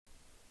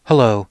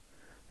Hello,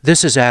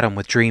 this is Adam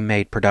with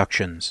DreamMade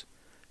Productions.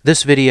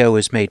 This video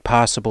is made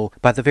possible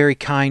by the very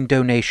kind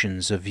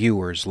donations of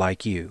viewers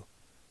like you.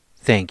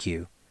 Thank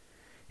you.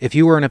 If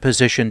you are in a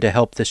position to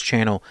help this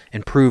channel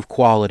improve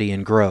quality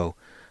and grow,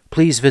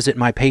 please visit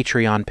my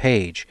Patreon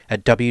page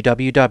at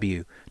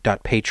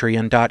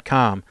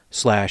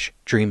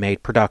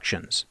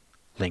www.patreon.com/DreamMadeProductions,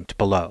 linked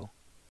below.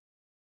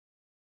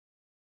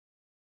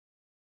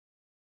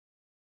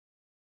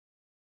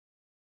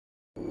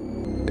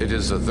 It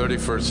is the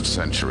 31st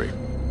century,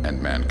 and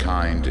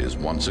mankind is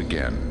once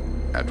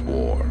again at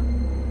war.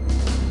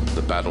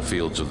 The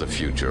battlefields of the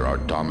future are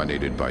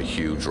dominated by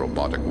huge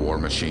robotic war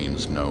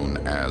machines known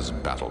as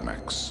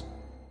battlemechs.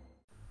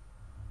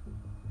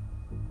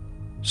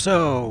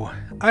 So,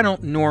 I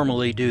don't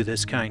normally do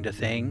this kind of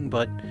thing,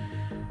 but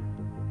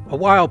a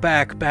while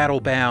back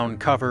Battlebound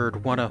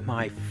covered one of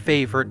my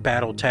favorite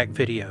BattleTech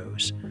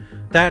videos.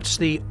 That's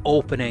the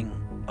opening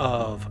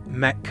of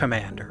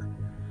MechCommander.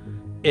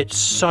 It's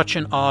such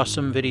an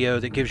awesome video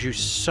that gives you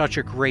such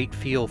a great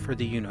feel for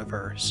the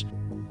universe.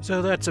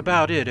 So that's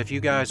about it. If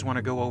you guys want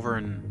to go over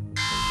and...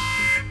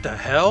 The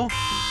hell?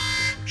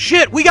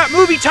 Shit, we got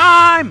movie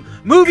time!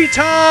 Movie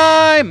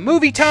time!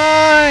 Movie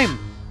time!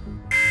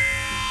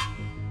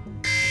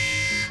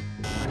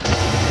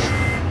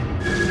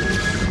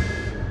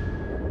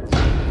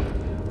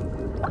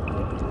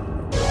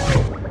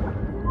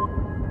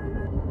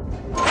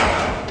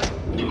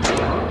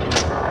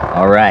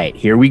 All right,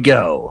 here we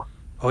go.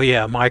 Oh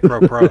yeah, Micro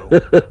Pro.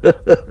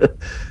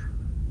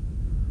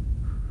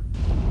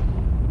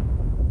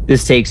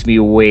 This takes me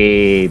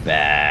way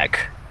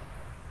back.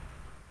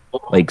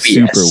 Like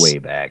super way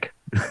back.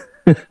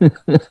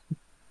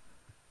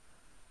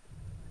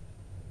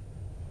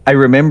 I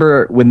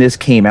remember when this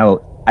came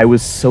out, I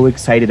was so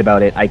excited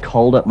about it. I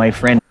called up my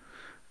friend.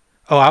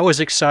 Oh, I was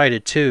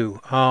excited too.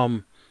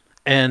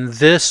 And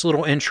this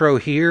little intro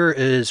here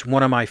is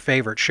one of my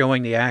favorites,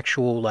 showing the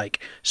actual like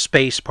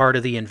space part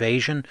of the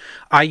invasion.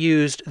 I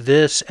used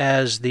this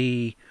as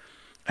a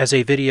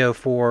video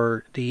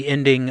for the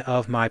ending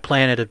of my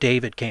Planet of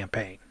David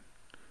campaign.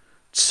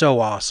 It's so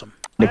awesome.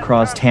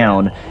 Across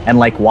town and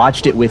like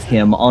watched it with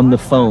him on the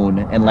phone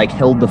and like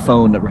held the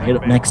phone right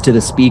up next to the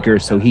speaker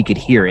so he could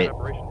hear it.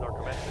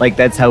 Like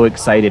that's how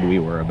excited we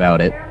were about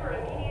it.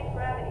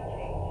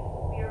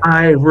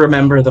 I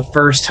remember the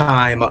first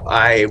time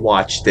I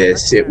watched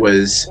this, it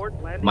was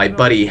my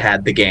buddy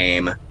had the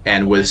game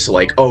and was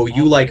like, "Oh,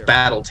 you like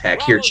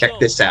BattleTech? Here, check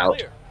this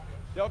out."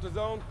 Delta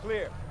zone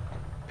clear.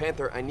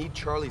 Panther, I need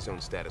Charlie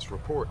zone status.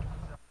 Report.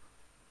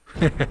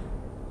 Got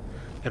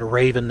a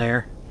Raven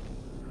there.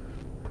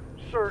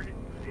 Sir,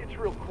 it's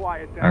real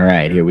quiet down All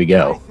right, here we I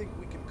go. think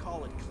we can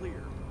call it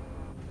clear.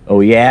 Oh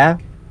yeah?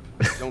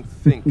 Don't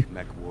think,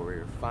 Mech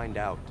Warrior. Find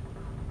out.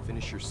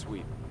 Finish your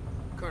sweep.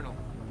 Colonel.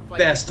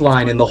 Best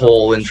line in the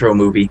whole intro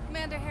movie.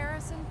 Commander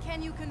Harrison,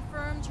 can you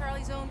confirm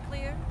Charlie zone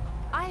clear?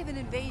 I have an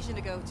invasion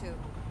to go to.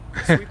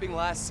 Sweeping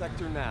last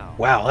sector now.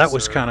 Wow, that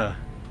was sir. kind of...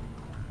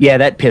 Yeah,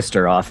 that pissed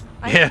her off.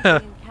 Yeah.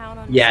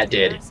 Yeah, it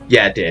did.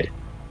 Yeah, it did.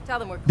 Tell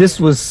them we're This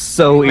was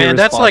so Man,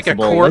 that's like a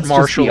irresponsible. Let's just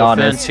court-martial be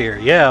honest. offense here.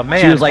 Yeah, man,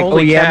 She was like, "Oh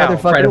holy yeah, cow.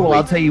 motherfucker, well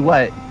I'll tell you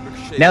what.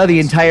 Now the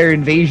entire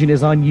invasion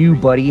is on you,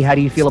 buddy. How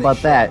do you feel about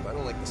that?" I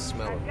don't like the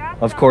smell of it.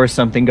 Of course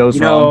something goes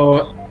You wrong.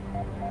 know,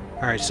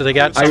 All right, so they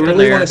got I something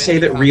really there. want to say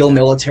that real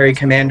military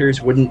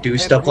commanders wouldn't do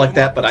stuff like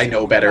that, but I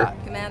know better.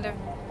 Commander,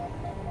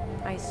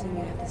 I assume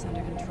you have this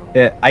under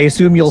control. I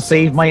assume you'll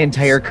save my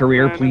entire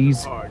career,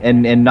 please,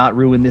 and not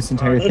ruin this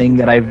entire thing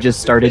that I've just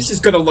started. This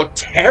is gonna look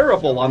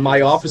terrible on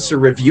my officer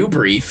review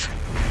brief.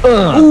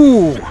 Ugh.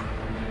 Ooh!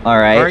 All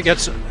right. All right,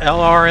 gets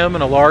LRM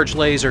and a large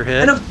laser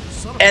hit.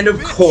 And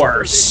of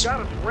course,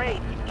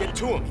 Get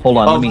to him. Hold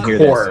on, let of me hear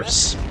this.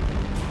 course,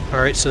 All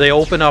right, so they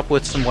open up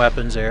with some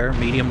weapons there.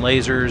 Medium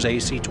lasers,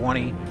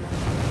 AC-20.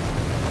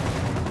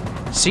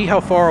 See how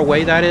far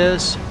away that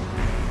is?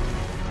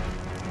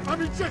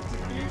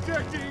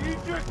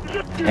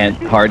 And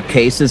hard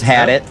cases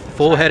had it.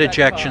 Full head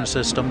ejection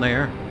system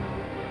there.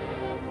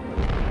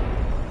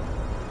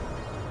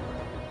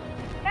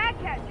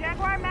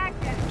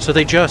 So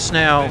they just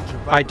now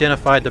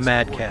identified the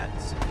Mad Cat.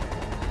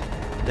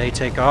 They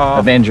take off.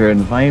 Avenger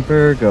and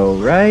Viper go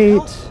right.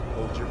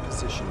 Hold your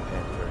position,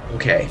 Panther.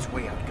 okay. He's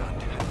way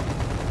outgunned.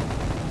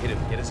 Hit him.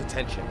 Get his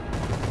attention.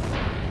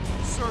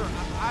 Sir,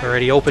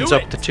 Already opens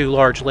up the two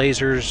large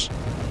lasers.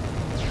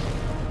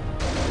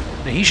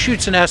 Now he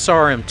shoots an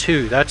SRM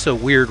too. That's a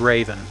weird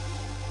Raven.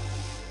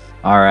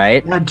 All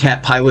right. Mad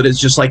Cat pilot is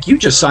just like, you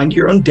just signed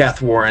your own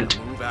death warrant.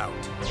 Move out.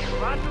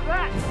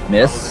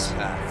 Miss. Follow this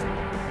path.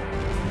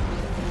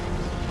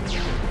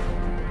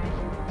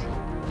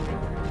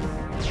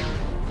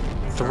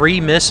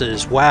 3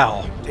 misses.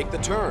 Wow. Take the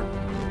turn.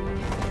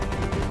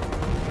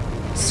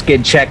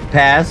 Skid check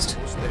passed.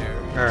 Almost there.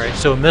 All right,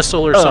 so a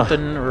missile or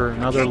something, or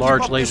another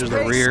large laser in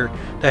the rear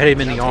that hit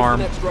him in the arm.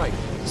 Next right.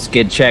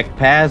 Skid check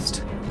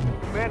passed.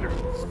 Commander,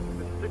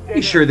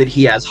 Pretty sure that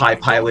he has high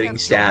piloting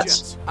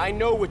stats. I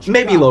know what you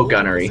Maybe got. low Hold your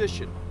gunnery.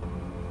 position.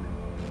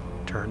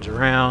 Turns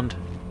around.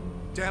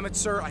 Damn it,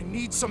 sir, I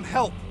need some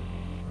help.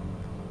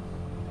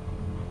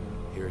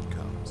 Here it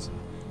comes.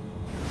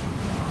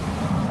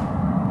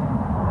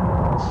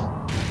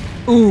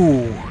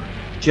 Ooh.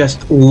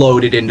 Just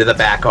loaded into the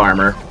back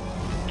armor.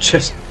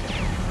 Just,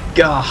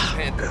 gah.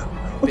 Panther,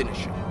 finish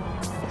him.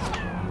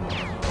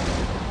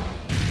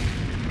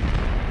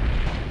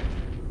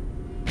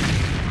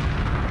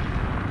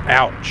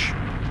 Ouch.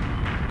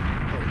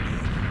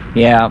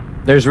 Yeah,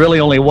 there's really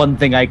only one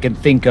thing I can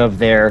think of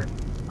there.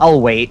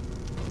 I'll wait.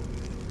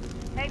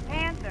 Hey,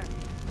 Panther,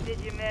 did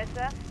you miss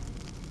us?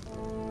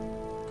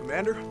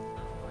 Commander?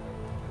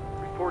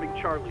 Reporting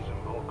Charlie's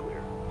in all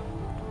clear.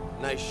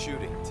 Nice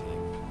shooting,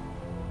 team.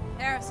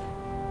 Harrison.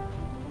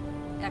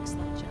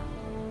 Excellent job.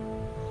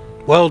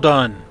 Well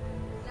done.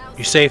 Now,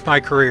 You saved my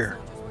career.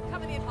 soldiers, we're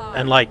coming in hard.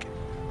 And like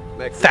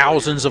Mech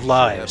thousands of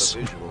warriors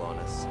should lives. have a visual on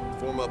us.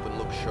 Form up and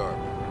look sharp.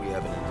 We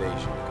have an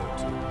invasion to go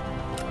to.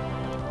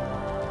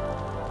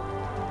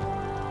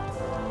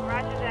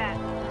 Roger that.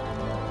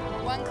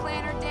 One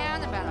clanner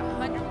down, about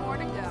 100 more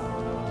to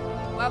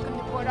go. Welcome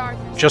to Port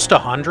Arthur. just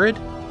 100?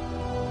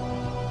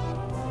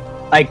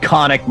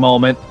 Iconic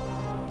moment.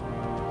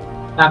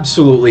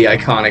 Absolutely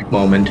iconic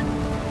moment.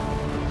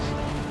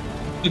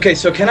 Okay,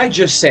 so can I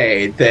just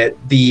say that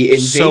the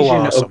invasion So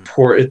awesome. of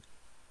Port...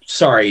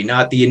 Sorry,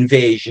 not the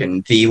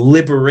invasion. The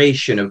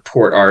liberation of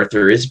Port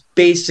Arthur is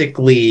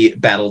basically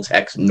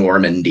Battletech's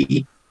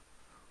Normandy.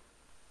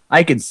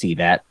 I can see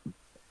that.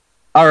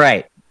 All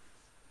right.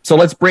 So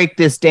let's break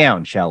this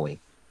down, shall we?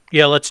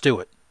 Yeah, let's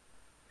do it.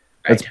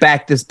 Let's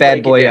back this bad Break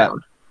it boy up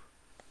down.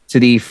 to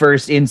the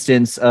first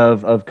instance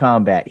of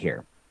combat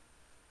here.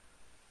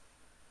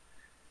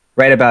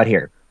 Right about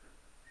here.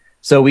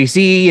 So we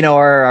see, you know,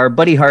 our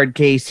buddy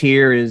Hardcase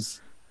here is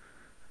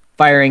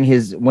firing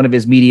one of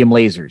his medium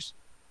lasers.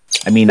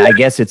 I mean, I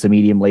guess it's a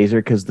medium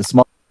laser because the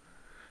small...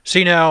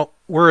 See, now,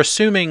 we're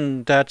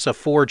assuming that's a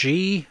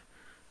 4G.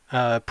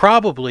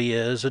 Probably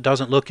is. It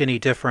doesn't look any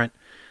different.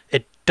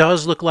 It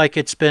does look like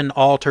it's been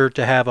altered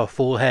to have a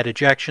full head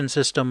ejection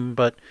system,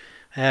 but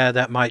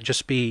that might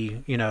just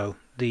be, you know,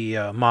 the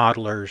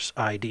modeler's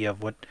idea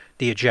of what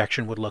the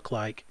ejection would look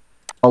like.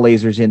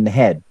 lasers in the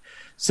head.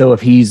 So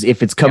if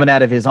it's coming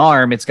out of his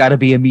arm, it's got to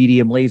be a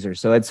medium laser.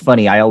 So it's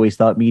funny. I always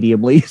thought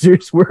medium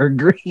lasers were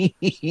green.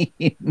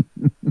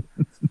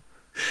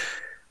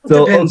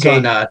 So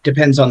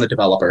Depends on the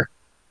developer.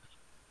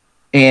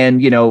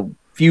 And, you know,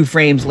 few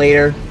frames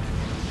later,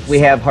 we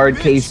have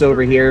Hardcase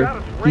over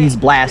here. He's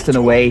blasting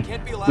away.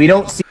 We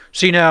don't see...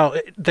 See, now,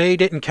 they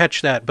didn't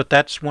catch that, but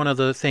that's one of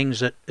the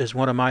things that is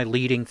one of my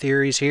leading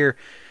theories here.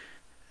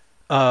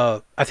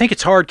 I think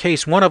it's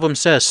Hardcase. One of them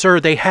says, "Sir,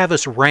 they have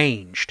us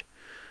ranged."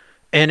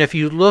 And if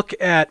you look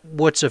at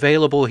what's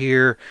available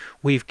here,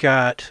 we've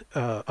got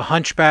a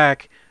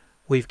Hunchback,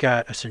 we've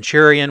got a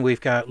Centurion, we've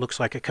got, looks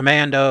like a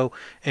Commando,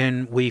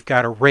 and we've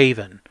got a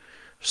Raven.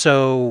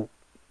 So,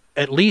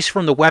 at least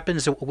from the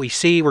weapons that we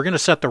see, we're going to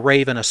set the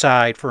Raven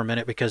aside for a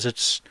minute because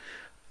it's...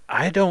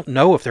 I don't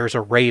know if there's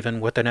a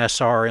Raven with an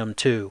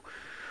SRM2.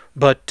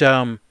 But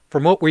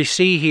from what we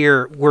see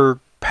here, we're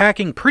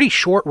packing pretty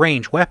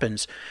short-range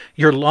weapons.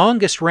 Your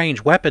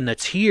longest-range weapon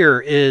that's here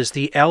is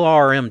the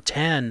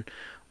LRM-10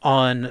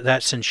 on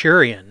that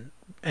Centurion,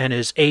 and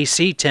his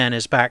AC-10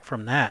 is back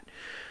from that.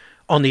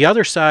 On the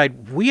other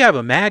side, we have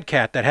a Mad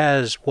Cat that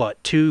has,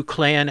 what, 2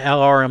 Clan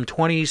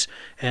LRM-20s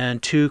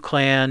and 2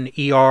 Clan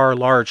ER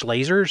large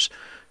lasers.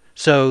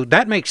 So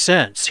that makes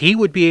sense. He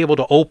would be able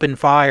to open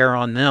fire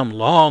on them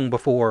long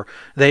before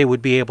they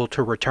would be able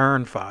to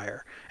return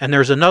fire. And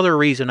there's another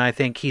reason I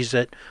think he's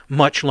at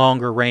much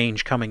longer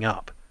range coming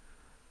up.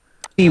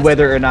 See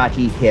whether or not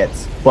he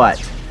hits, but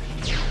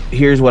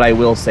here's what I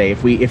will say.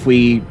 If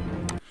we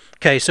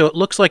Okay, so it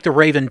looks like the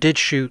Raven did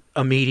shoot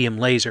a medium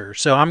laser.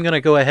 So I'm going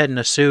to go ahead and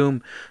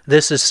assume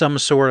this is some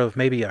sort of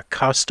maybe a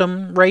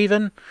custom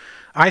Raven.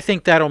 I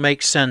think that'll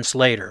make sense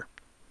later.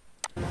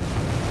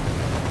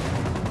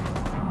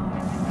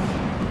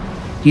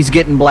 He's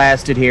getting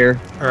blasted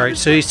here. All right,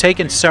 so he's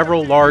taken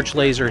several large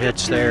laser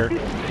hits there.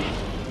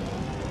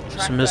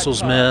 Some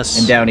missiles miss.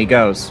 And down he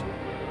goes.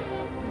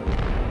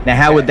 Now,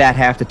 how would that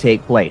have to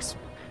take place?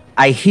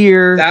 I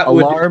hear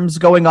alarms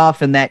going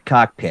off in that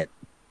cockpit.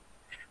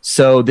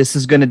 So this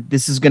is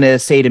gonna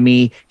say to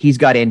me he's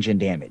got engine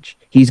damage.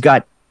 He's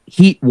got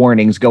heat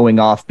warnings going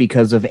off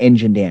because of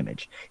engine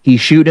damage. He's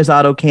shooting his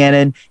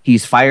autocannon.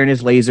 He's firing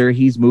his laser.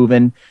 He's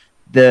moving.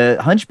 The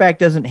Hunchback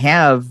doesn't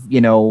have,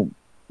 you know,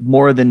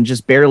 more than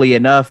just barely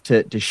enough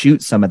to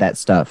shoot some of that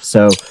stuff.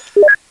 So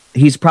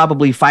he's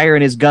probably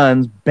firing his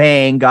guns.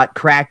 Bang, got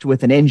cracked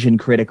with an engine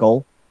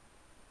critical.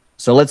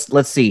 So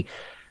let's see.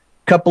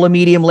 Couple of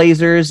medium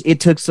lasers. It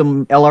took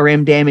some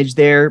LRM damage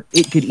there.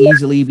 It could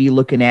easily be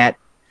looking at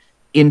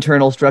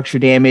internal structure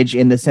damage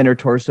in the center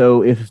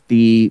torso if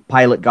the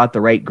pilot got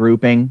the right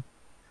grouping.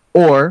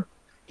 Or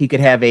he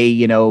could have a,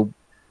 you know,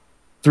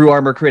 through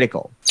armor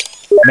critical.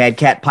 Mad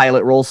Cat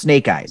pilot rolls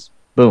snake eyes.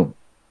 Boom.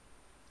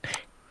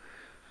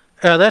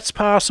 That's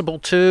possible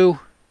too.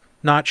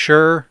 Not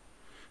sure.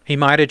 He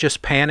might have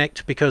just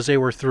panicked because they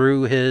were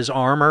through his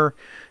armor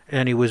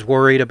and he was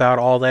worried about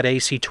all that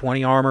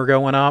AC-20 armor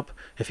going up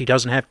if he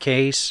doesn't have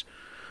case.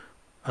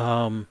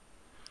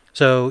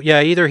 So,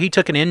 yeah, either he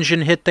took an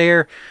engine hit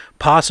there,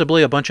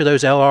 possibly a bunch of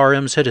those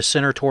LRMs hit his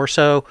center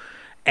torso,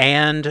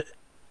 and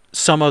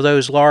some of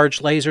those large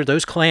lasers,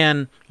 those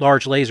clan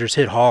large lasers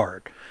hit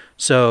hard.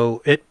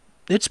 So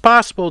it's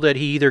possible that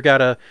he either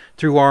got a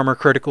through armor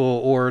critical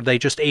or they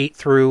just ate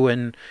through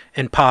and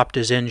popped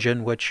his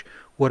engine, which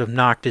would have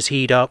knocked his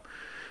heat up.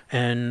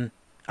 And,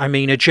 I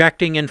mean,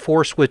 ejecting in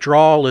force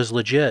withdrawal is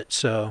legit,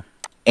 so...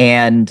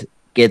 And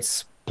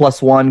gets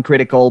 +1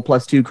 critical,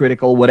 +2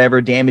 critical,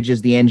 whatever,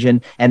 damages the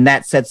engine, and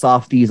that sets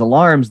off these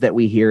alarms that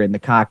we hear in the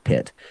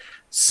cockpit.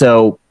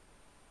 So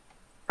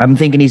I'm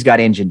thinking he's got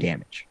engine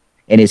damage,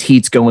 and his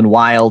heat's going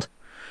wild.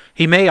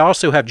 He may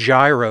also have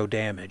gyro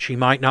damage. He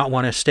might not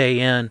want to stay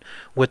in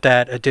with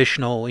that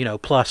additional, you know,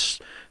 plus,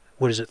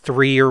 what is it,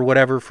 3 or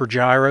whatever for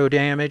gyro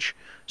damage.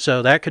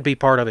 So that could be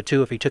part of it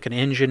too if he took an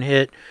engine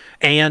hit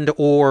and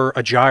or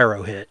a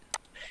gyro hit.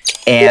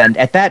 And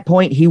at that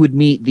point, he would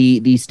meet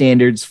the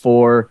standards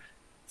for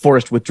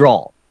forced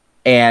withdrawal.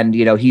 And,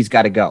 you know, he's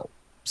got to go.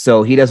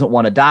 So he doesn't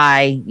want to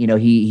die. You know,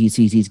 he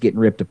sees he's getting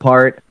ripped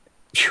apart.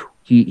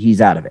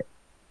 He's out of it.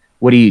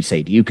 What do you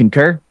say? Do you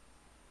concur?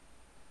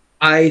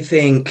 I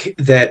think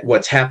that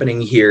what's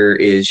happening here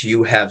is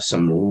you have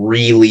some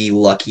really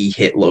lucky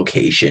hit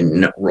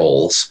location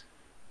rolls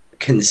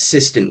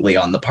consistently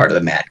on the part of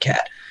the Mad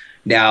Cat.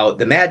 Now,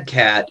 the Mad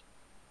Cat,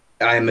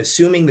 I'm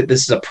assuming that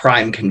this is a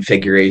prime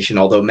configuration,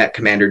 although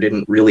MechCommander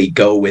didn't really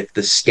go with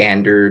the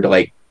standard,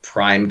 like,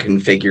 prime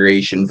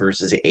configuration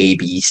versus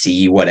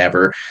ABC,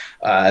 whatever.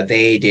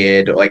 They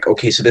did, like,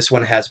 okay, so this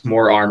one has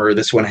more armor,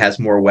 this one has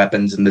more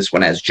weapons, and this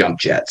one has jump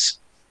jets.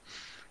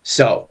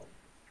 So,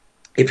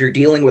 if you're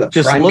dealing with a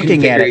just prime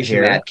looking configuration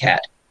at it here, Mad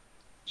Cat,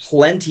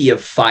 plenty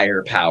of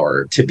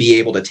firepower to be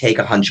able to take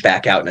a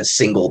hunchback out in a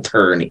single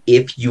turn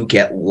if you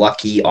get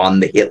lucky on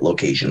the hit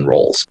location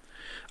rolls.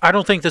 I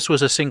don't think this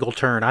was a single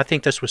turn. I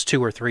think this was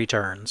 2 or 3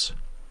 turns.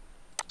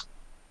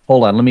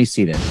 Hold on, let me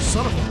see this.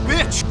 Son of a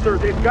bitch! Sir,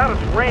 they've got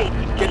us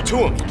ranged. Get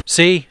to him.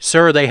 See,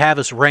 sir, they have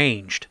us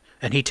ranged.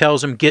 And he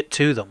tells him, get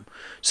to them.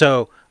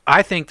 So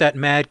I think that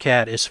Mad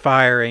Cat is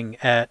firing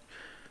at,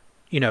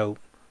 you know,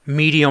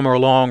 medium or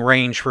long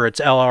range for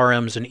its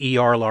LRMs and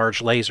ER large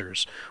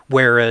lasers.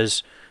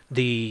 Whereas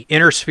the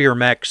Inner Sphere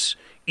mechs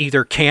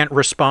either can't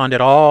respond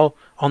at all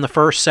on the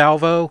first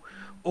salvo,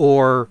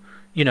 or,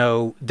 you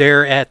know,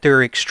 they're at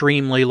their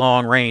extremely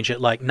long range at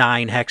like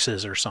 9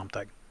 hexes or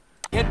something.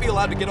 Can't be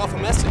allowed to get off a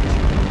message.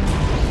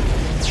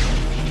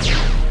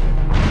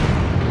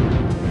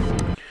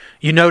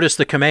 You notice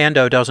the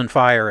Commando doesn't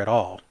fire at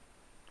all.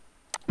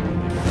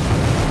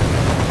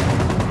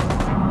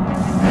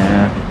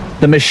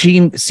 The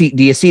machine,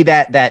 do you see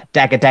that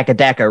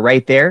Daka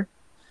right there?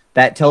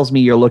 That tells me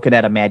you're looking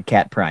at a Mad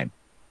Cat Prime.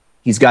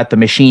 He's got the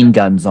machine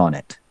guns on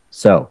it.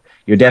 So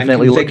you're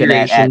definitely looking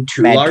at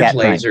two Mad large Cat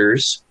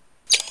lasers.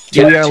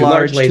 Two Two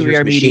large lasers, 2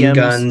 AR machine mediums,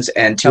 guns,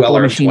 and 2 couple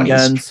of LR20s. machine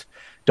guns.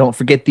 Don't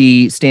forget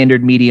the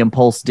standard medium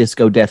pulse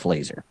disco death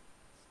laser.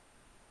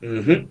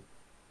 Mm-hmm.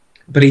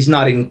 But he's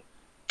not in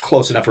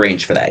close enough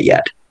range for that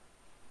yet.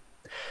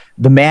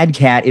 The Mad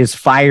Cat is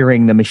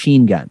firing the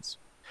machine guns.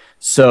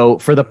 So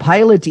for the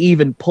pilot to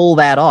even pull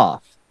that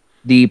off,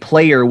 the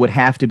player would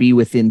have to be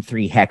within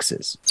 3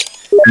 hexes.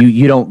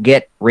 You don't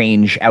get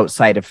range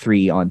outside of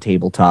 3 on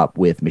tabletop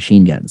with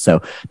machine guns.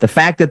 So the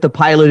fact that the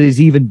pilot is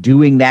even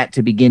doing that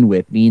to begin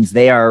with means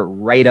they are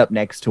right up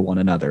next to one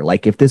another.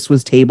 Like if this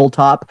was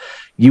tabletop,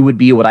 you would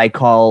be what I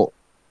call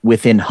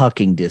within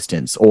hucking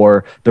distance,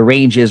 or the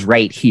range is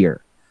right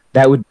here.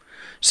 That would...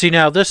 See,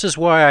 now this is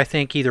why I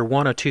think either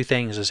one of 2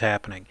 things is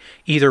happening.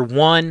 Either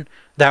one,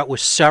 that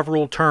was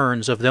several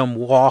turns of them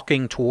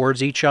walking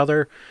towards each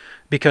other,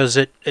 because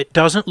it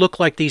doesn't look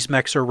like these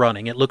mechs are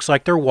running. It looks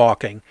like they're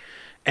walking.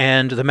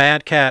 And the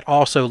Mad Cat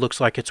also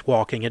looks like it's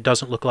walking. It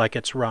doesn't look like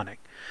it's running.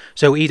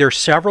 So either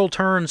several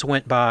turns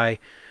went by,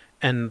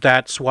 and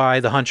that's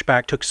why the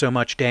Hunchback took so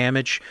much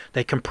damage.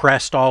 They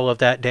compressed all of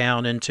that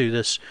down into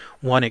this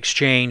one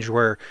exchange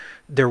where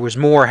there was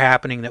more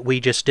happening that we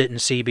just didn't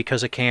see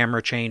because of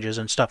camera changes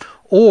and stuff.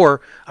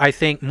 Or, I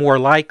think more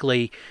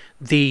likely,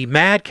 the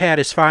Mad Cat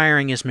is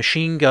firing his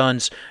machine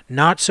guns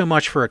not so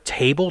much for a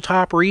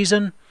tabletop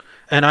reason,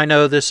 and I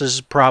know this is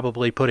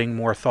probably putting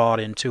more thought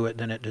into it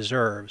than it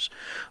deserves,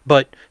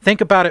 but think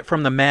about it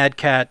from the Mad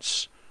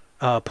Cat's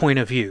point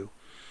of view.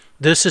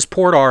 This is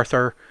Port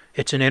Arthur.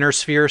 It's an inner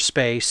sphere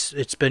space.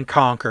 It's been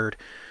conquered.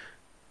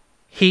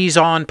 He's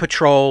on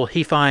patrol.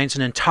 He finds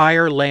an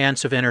entire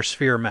lance of inner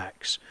sphere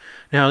mechs.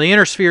 Now, the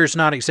inner sphere is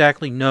not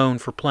exactly known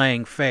for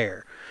playing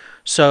fair,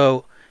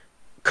 so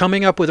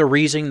coming up with a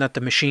reason that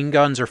the machine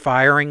guns are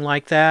firing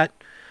like that,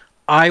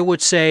 I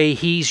would say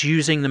he's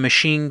using the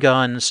machine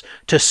guns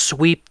to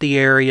sweep the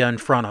area in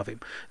front of him.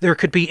 There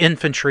could be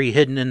infantry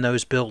hidden in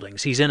those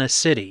buildings. He's in a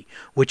city,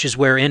 which is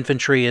where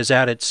infantry is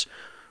at its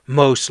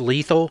most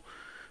lethal.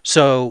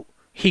 So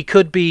he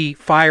could be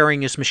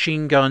firing his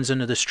machine guns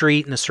into the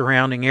street and the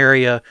surrounding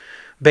area,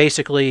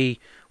 basically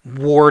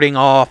warding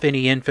off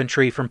any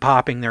infantry from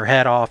popping their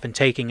head off and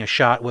taking a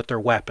shot with their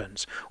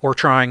weapons, or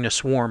trying to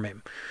swarm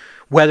him.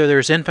 Whether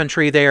there's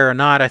infantry there or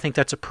not, I think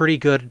that's a pretty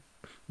good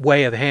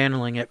way of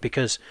handling it,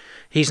 because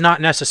he's not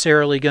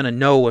necessarily going to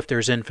know if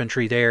there's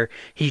infantry there.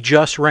 He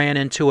just ran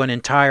into an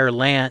entire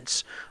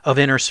lance of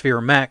inner sphere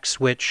mechs,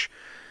 which,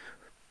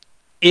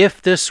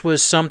 if this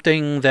was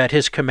something that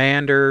his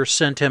commander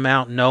sent him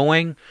out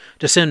knowing,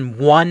 to send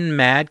one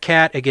Mad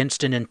Cat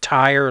against an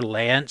entire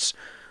lance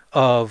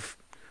of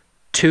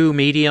 2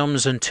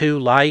 mediums and 2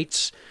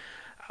 lights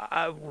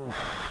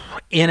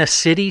in a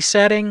city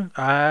setting,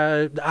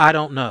 I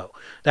don't know.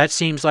 That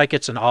seems like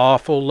it's an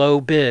awful low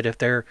bid if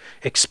they're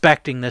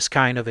expecting this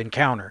kind of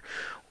encounter.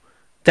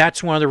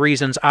 That's one of the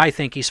reasons I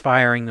think he's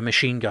firing the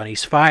machine gun.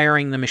 He's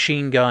firing the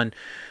machine gun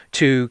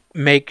to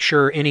make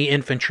sure any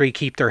infantry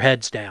keep their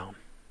heads down.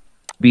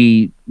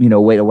 Wait,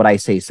 what I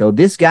say. So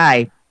this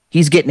guy,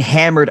 he's getting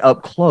hammered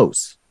up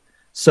close.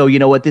 So you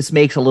know what? This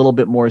makes a little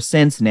bit more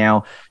sense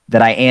now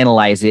that I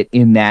analyze it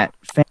in that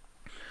fashion.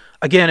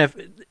 Again,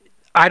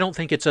 I don't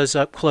think it's as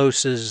up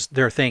close as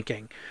they're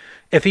thinking.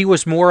 If he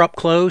was more up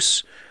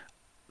close,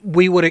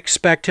 we would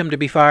expect him to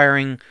be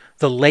firing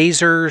the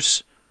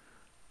lasers,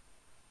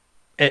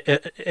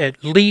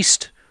 at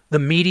least the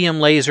medium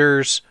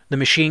lasers, the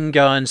machine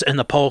guns, and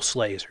the pulse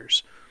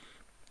lasers.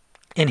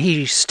 And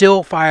he's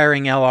still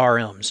firing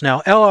LRMs.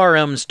 Now,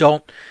 LRMs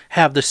don't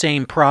have the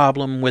same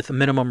problem with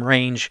minimum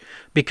range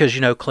because,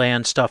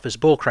 clan stuff is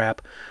bullcrap.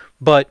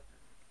 But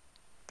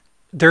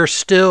they're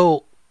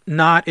still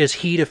not as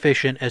heat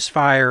efficient as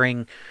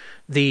firing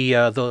the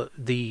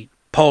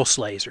pulse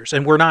lasers.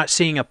 And we're not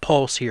seeing a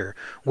pulse here,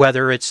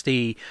 whether it's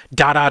the ...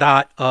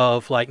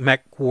 of like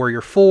Mech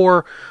Warrior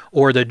 4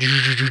 or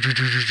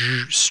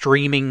the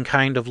streaming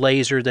kind of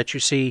laser that you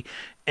see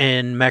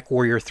in Mech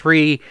Warrior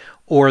 3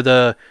 or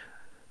the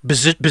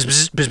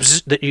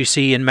that you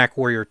see in Mech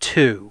Warrior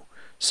 2.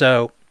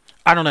 So,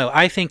 I don't know.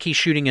 I think he's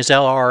shooting his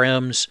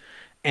LRMs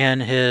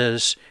and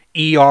his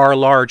ER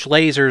large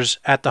lasers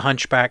at the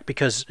Hunchback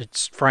because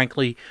it's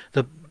frankly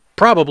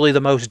probably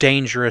the most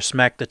dangerous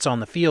mech that's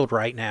on the field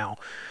right now.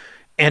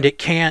 And it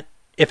can't,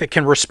 if it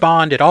can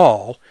respond at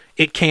all,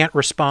 it can't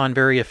respond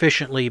very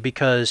efficiently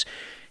because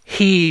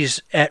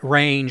he's at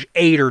range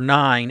 8 or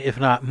 9, if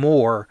not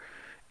more.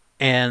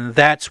 And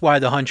that's why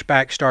the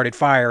Hunchback started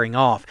firing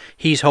off.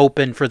 He's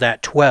hoping for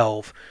that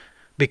 12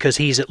 because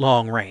he's at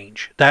long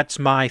range. That's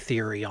my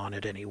theory on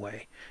it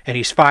anyway. And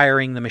he's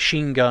firing the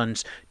machine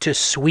guns to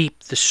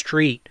sweep the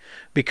street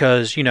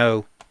because,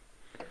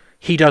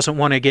 he doesn't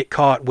want to get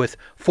caught with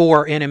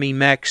 4 enemy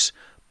mechs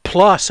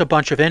plus a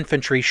bunch of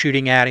infantry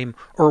shooting at him,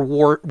 or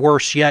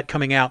worse yet,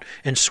 coming out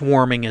and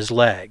swarming his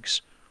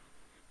legs.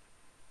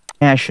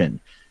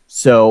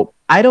 So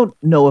I don't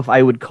know if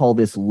I would call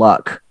this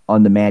luck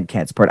on the Mad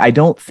Cat's part. I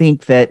don't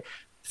think that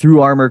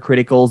through armor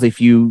criticals,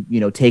 if you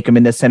take them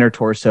in the center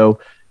torso,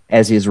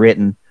 as is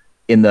written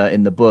in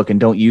the book, and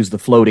don't use the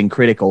floating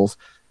criticals,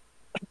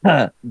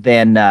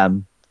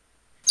 then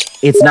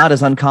it's not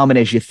as uncommon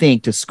as you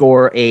think to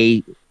score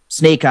a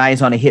snake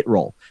eyes on a hit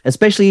roll,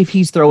 especially if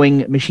he's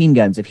throwing machine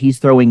guns. If he's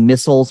throwing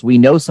missiles, we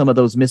know some of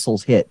those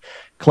missiles hit.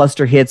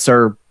 Cluster hits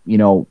are,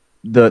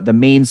 the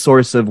main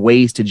source of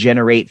ways to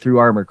generate through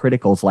armor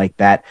criticals like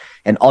that.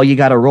 And all you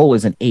got to roll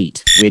is an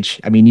 8, which,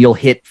 you'll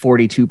hit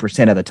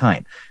 42% of the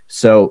time.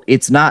 So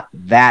it's not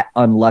that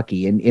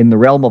unlucky. And in the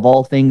realm of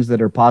all things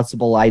that are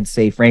possible, I'd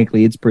say,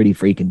 frankly, it's pretty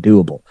freaking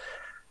doable.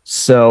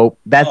 So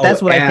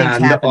that's what I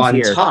think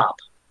happens here.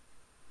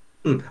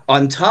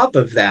 On top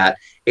of that,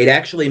 it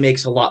actually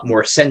makes a lot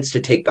more sense to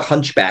take the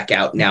Hunchback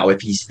out now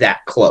if he's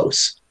that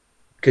close.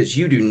 Because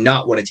you do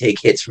not want to take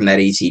hits from that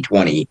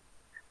AC-20.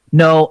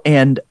 No,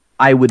 and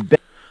I would bet.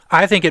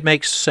 I think it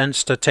makes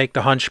sense to take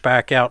the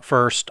Hunchback out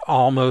first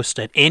almost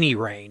at any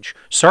range.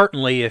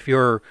 Certainly if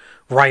you're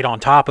right on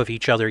top of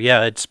each other,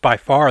 yeah, it's by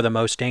far the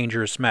most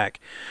dangerous mech.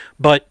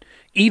 But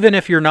even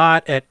if you're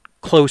not at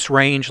close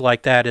range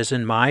like that as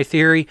in my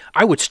theory,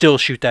 I would still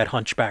shoot that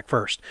Hunchback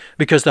first,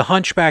 because the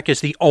Hunchback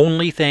is the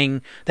only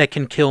thing that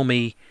can kill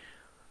me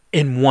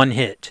in one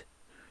hit.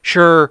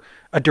 Sure,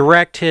 a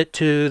direct hit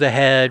to the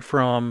head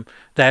from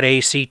that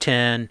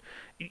AC-10,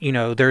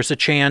 there's a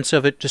chance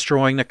of it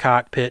destroying the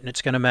cockpit and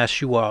it's going to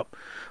mess you up,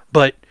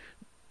 but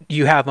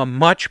you have a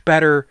much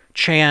better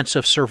chance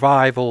of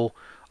survival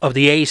of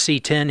the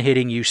AC-10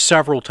 hitting you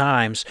several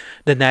times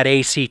than that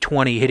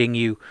AC-20 hitting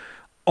you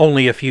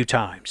only a few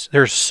times.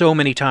 There's so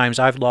many times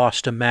I've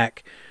lost a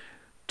mech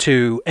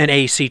to an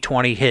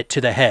AC-20 hit to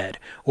the head,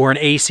 or an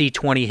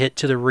AC-20 hit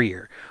to the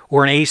rear,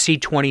 or an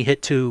AC-20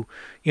 hit to,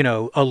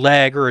 a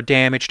leg or a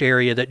damaged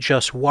area that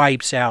just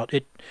wipes out.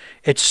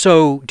 It's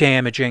so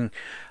damaging.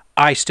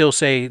 I still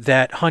say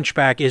that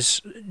Hunchback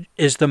is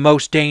the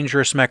most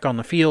dangerous mech on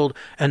the field,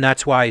 and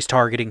that's why he's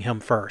targeting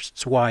him first.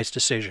 It's a wise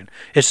decision.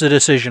 It's the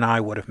decision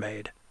I would have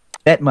made.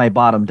 Bet my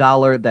bottom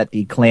dollar that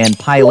the clan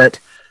pilot,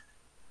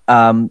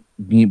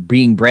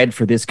 being bred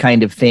for this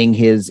kind of thing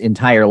his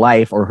entire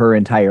life, or her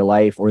entire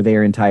life, or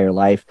their entire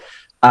life,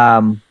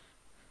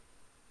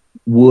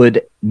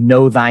 would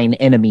know thine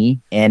enemy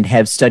and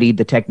have studied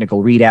the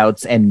technical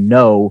readouts and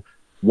know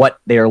what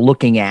they're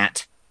looking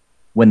at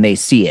when they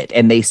see it.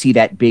 And they see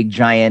that big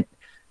giant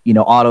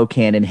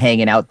autocannon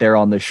hanging out there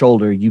on the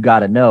shoulder, you got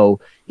to know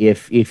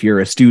if you're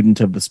a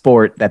student of the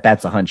sport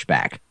that's a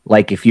hunchback.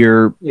 Like if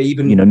you're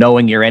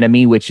knowing your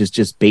enemy, which is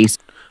just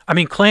basic. I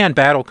mean, clan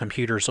battle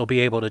computers will be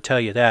able to tell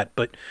you that,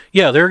 but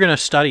yeah, they're going to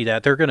study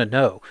that. They're going to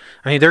know.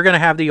 I mean, they're going to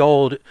have the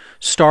old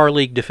Star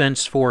League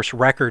Defense Force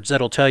records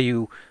that'll tell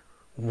you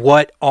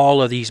what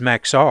all of these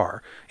mechs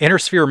are.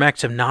 Intersphere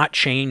mechs have not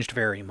changed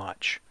very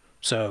much,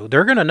 so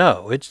they're going to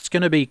know. It's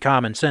going to be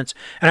common sense.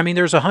 And I mean,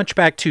 there's a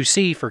Hunchback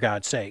 2C, for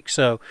God's sake.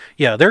 So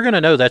yeah, they're going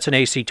to know that's an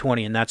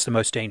AC-20, and that's the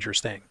most dangerous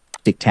thing.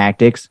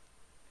 Tactics,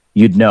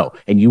 you'd know,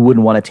 and you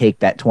wouldn't want to take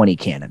that 20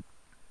 cannon.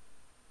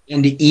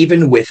 And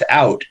even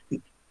without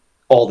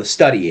all the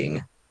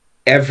studying,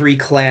 every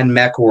clan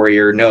mech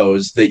warrior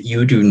knows that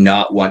you do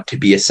not want to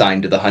be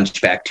assigned to the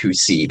Hunchback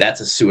 2C. That's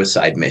a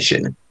suicide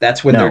mission.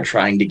 That's when they're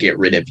trying to get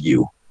rid of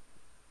you.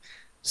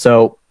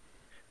 So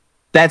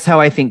that's how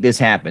I think this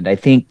happened. I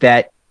think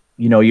that,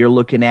 you're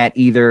looking at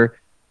either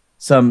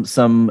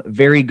some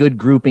very good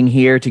grouping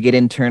here to get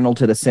internal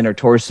to the center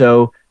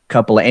torso,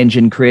 couple of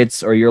engine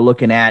crits, or you're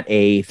looking at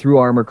a through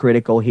armor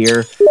critical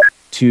here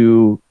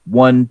to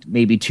 1,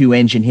 maybe 2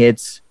 engine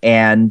hits,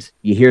 and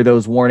you hear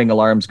those warning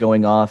alarms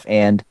going off,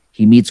 and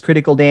he meets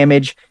critical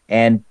damage,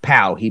 and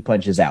pow, he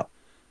punches out.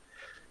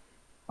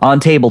 On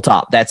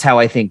tabletop, that's how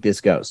I think this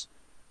goes.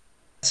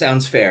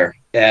 Sounds fair.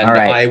 And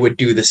I would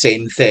do the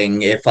same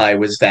thing if I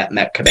was that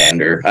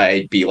MechCommander.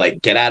 I'd be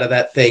like, get out of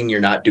that thing, you're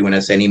not doing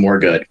us any more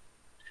good.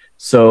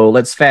 So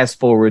let's fast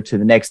forward to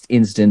the next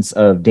instance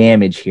of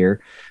damage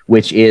here,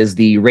 which is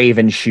the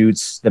Raven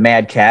shoots the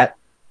Mad Cat.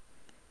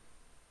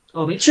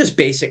 Oh, it's just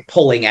basic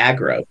pulling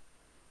aggro.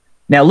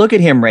 Now look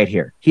at him right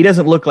here. He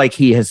doesn't look like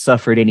he has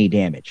suffered any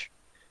damage.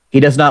 He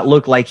does not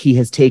look like he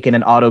has taken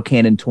an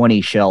autocannon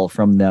 20 shell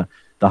from the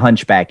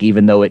Hunchback,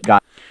 even though it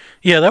got...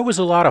 Yeah, that was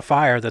a lot of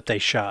fire that they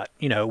shot.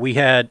 We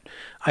had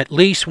at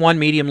least 1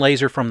 medium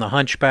laser from the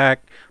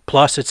Hunchback,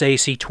 plus its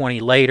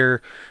AC-20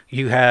 later.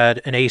 You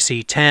had an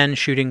AC-10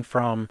 shooting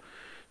from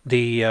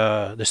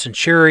the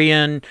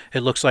Centurion.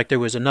 It looks like there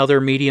was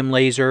another medium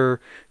laser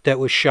that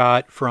was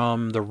shot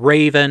from the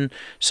Raven.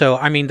 So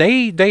I mean,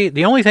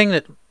 the only thing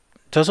that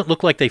doesn't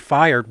look like they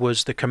fired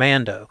was the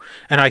Commando,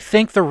 and I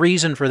think the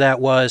reason for that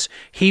was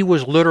he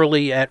was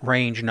literally at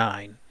range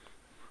 9.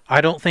 I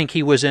don't think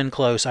he was in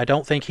close. I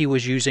don't think he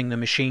was using the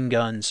machine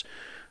guns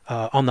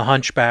on the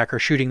Hunchback or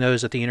shooting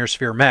those at the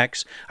Intersphere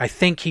mechs. I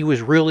think he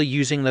was really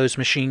using those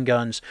machine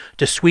guns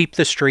to sweep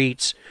the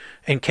streets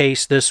in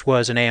case this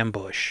was an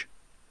ambush.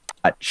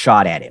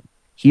 Shot at him.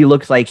 He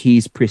looks like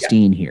he's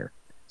pristine here.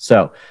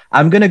 So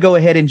I'm going to go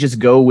ahead and just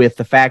go with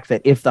the fact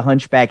that if the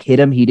Hunchback hit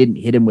him, he didn't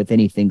hit him with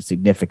anything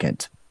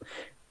significant.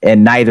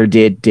 And neither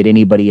did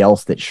anybody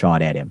else that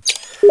shot at him.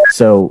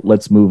 So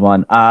let's move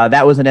on.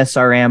 That was an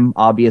SRM,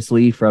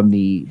 obviously, from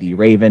the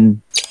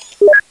Raven.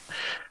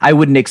 I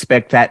wouldn't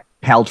expect that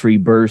paltry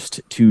burst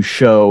to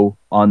show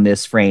on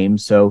this frame.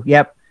 So,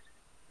 yep,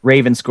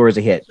 Raven scores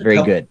a hit.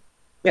 Very good.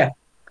 Yeah.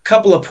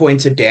 Couple of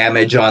points of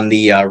damage on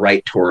the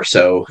right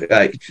torso.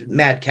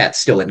 Mad Cat's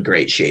still in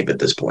great shape at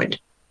this point.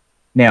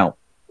 Now,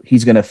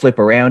 he's going to flip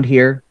around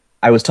here.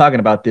 I was talking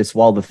about this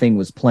while the thing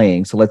was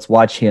playing, so let's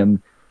watch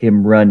him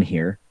run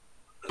here.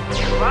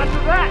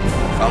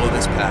 Follow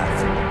this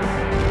path.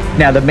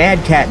 Now, the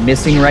Mad Cat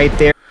missing right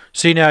there.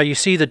 See, now you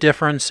see the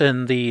difference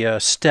in the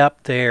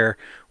step there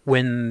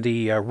when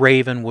the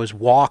Raven was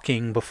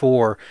walking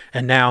before,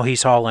 and now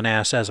he's hauling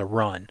ass as a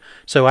run.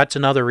 So that's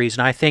another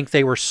reason. I think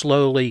they were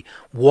slowly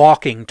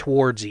walking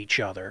towards each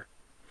other.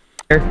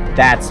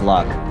 That's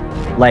luck.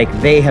 Like,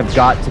 they have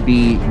got to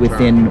be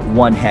within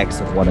 1 hex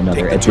of one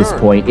another at this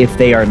point if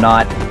they are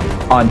not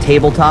on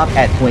tabletop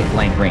at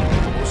point-blank range.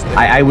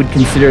 I would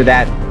consider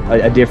that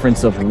a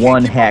difference of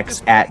 1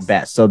 hex at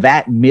best. So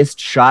that missed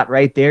shot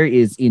right there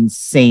is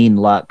insane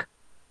luck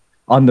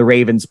on the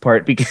Raven's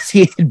part because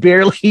he had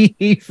barely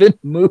even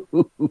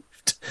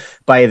moved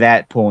by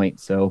that point.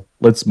 So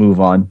let's move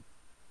on.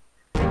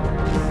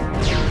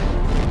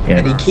 Yeah.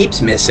 And he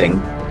keeps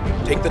missing.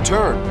 Take the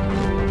turn.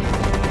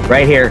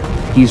 Right here,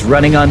 he's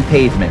running on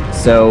pavement.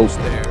 So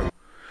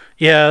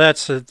yeah,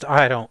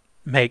 I don't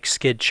make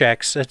skid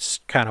checks. That's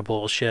kind of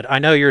bullshit. I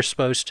know you're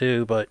supposed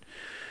to, but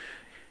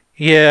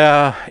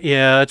yeah,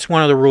 it's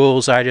one of the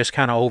rules I just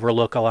kind of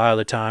overlook a lot of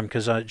the time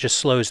because it just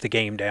slows the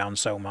game down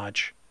so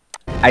much.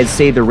 I'd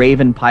say the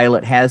Raven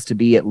pilot has to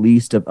be at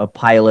least a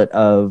pilot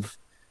of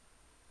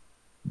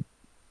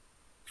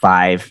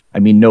 5. I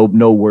mean,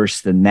 no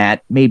worse than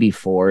that. Maybe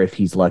 4 if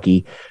he's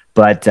lucky.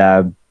 But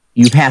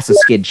you pass a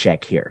skid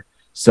check here.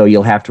 So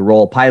you'll have to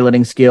roll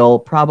piloting skill,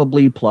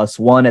 probably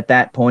 +1 at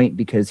that point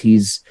because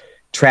he's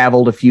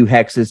traveled a few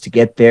hexes to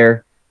get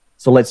there.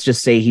 So let's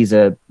just say he's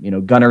a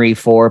gunnery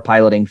 4,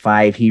 piloting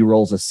 5. He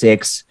rolls a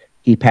 6.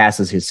 He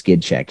passes his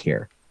skid check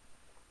here.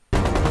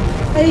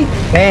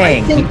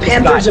 Bang! I think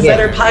Panther's a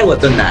better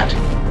pilot than that.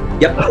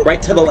 Yep,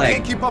 right to the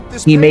leg.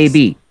 He may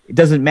be. It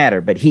doesn't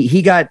matter, but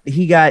he got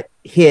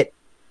hit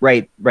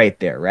right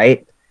there,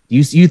 right?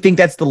 You think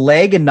that's the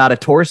leg and not a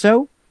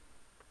torso?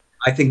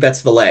 I think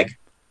that's the leg.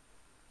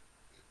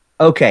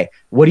 Okay,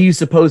 what do you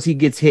suppose he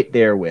gets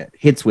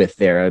hits with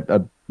there?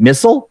 A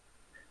missile?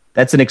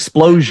 That's an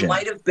explosion.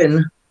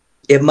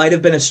 It might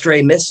have been a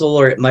stray missile,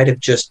 or it might have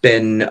just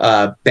been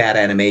bad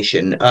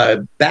animation.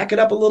 Back it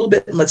up a little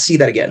bit and let's see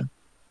that again.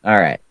 All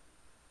right.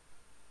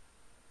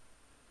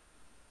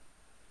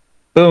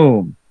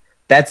 Boom.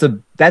 That's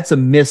a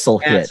missile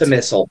hit. That's a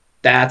missile.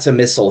 That's a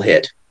missile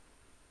hit.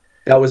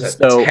 That was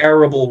a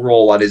terrible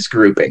roll on his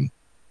grouping.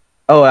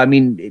 Oh, I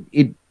mean,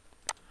 it.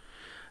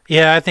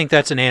 Yeah, I think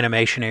that's an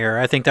animation error.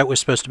 I think that was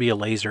supposed to be a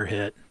laser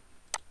hit.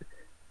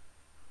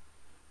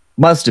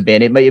 Must have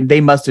been.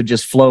 They must have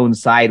just flown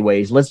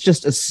sideways. Let's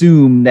just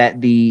assume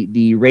that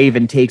the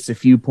Raven takes a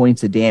few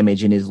points of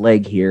damage in his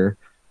leg here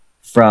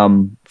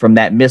from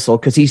that missile,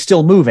 because he's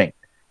still moving.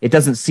 It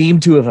doesn't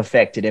seem to have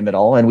affected him at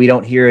all, and we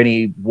don't hear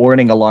any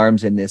warning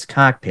alarms in this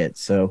cockpit.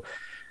 So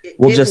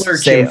we'll just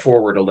say him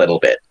forward a little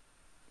bit.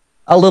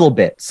 A little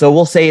bit. So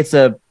we'll say it's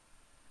a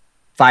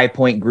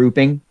 5-point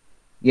grouping.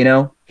 You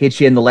know, hit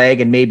you in the leg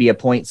and maybe a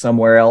point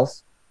somewhere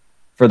else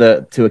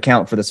to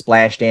account for the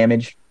splash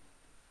damage.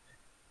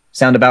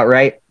 Sound about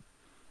right?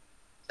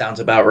 Sounds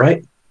about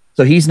right.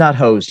 So he's not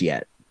hosed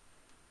yet.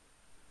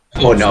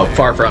 Oh no,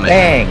 far from it.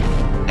 Bang!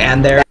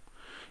 And there.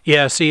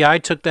 Yeah, see, I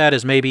took that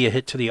as maybe a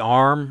hit to the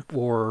arm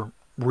or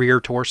rear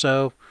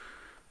torso.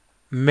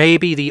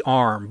 Maybe the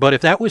arm. But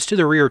if that was to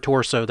the rear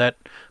torso, that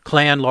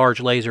Clan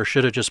large laser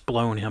should have just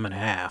blown him in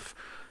half.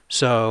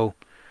 So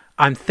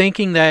I'm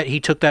thinking that he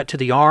took that to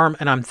the arm,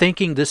 and I'm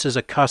thinking this is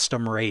a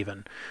custom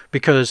Raven,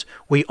 because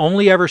we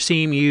only ever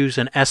see him use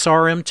an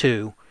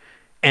SRM-2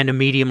 and a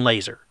medium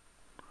laser.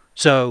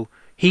 So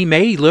he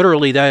may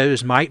literally,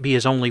 those might be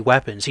his only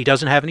weapons. He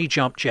doesn't have any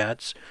jump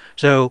jets,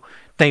 so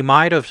they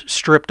might have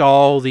stripped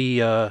all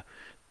the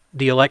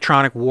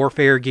electronic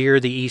warfare gear,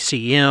 the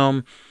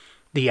ECM,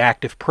 the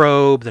active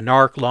probe, the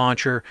NARC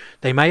launcher.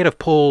 They might have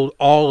pulled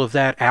all of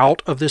that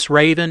out of this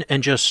Raven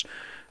and just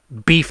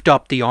beefed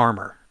up the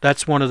armor.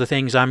 That's one of the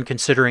things I'm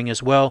considering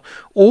as well.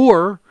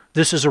 Or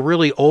this is a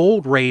really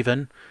old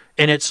Raven,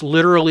 and it's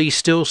literally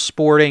still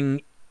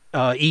sporting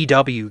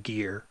EW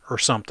gear or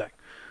something.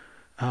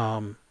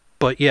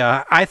 But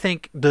yeah, I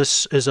think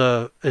this is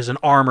an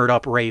armored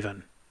up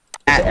Raven.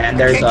 And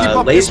there's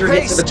a laser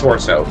hit to the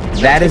torso.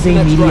 That is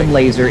a medium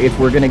laser. If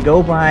we're going to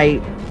go by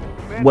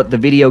what the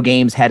video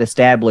games had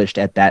established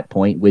at that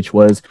point, which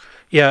was...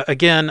 Yeah,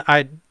 again,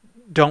 I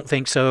don't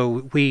think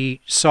so.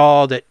 We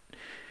saw that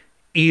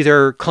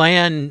either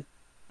Clan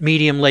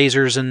medium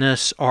lasers in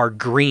this are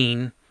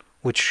green,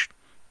 which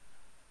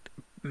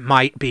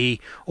might be,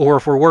 or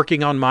if we're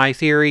working on my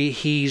theory,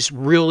 he's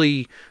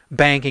really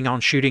banking on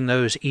shooting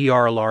those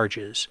ER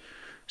larges.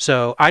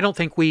 So I don't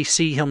think we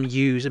see him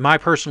use, my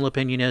personal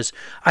opinion is,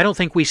 I don't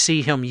think we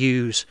see him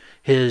use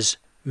his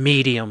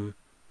medium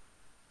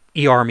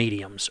ER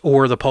mediums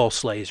or the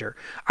pulse laser.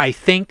 I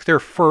think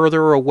they're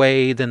further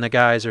away than the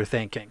guys are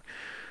thinking.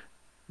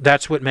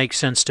 That's what makes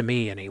sense to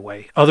me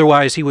anyway.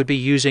 Otherwise, he would be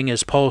using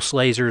his pulse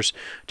lasers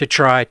to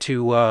try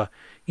to,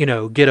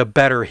 get a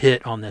better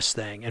hit on this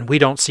thing. And we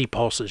don't see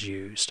pulses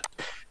used.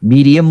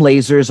 Medium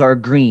lasers are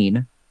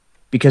green,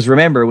 because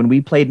remember, when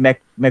we played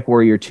Mech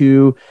Warrior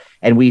 2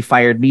 and we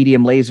fired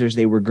medium lasers,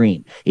 they were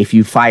green. If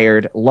you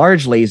fired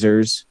large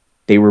lasers,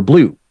 they were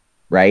blue,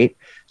 right?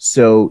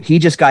 So he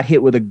just got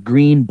hit with a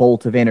green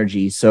bolt of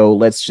energy. So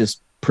let's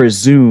just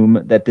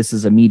presume that this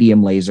is a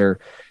medium laser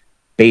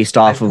based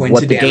off of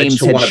what the games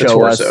had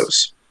shown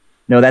us.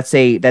 No, that's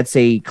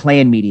a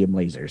Clan medium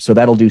laser. So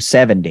that'll do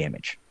 7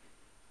 damage.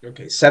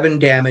 Okay, 7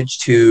 damage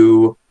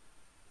to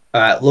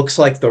looks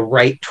like the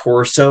right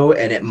torso,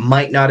 and it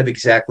might not have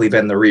exactly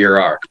been the rear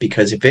arc,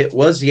 because if it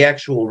was the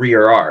actual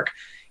rear arc,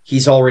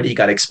 he's already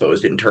got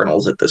exposed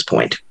internals at this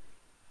point.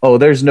 Oh,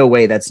 there's no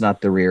way that's not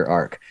the rear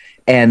arc.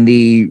 And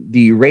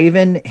the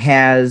Raven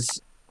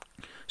has...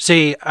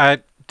 See, I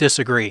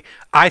disagree.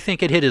 I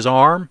think it hit his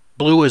arm,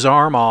 blew his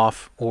arm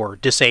off, or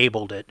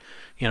disabled it.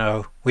 You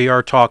know, we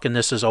are talking,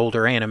 this is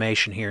older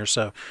animation here,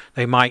 so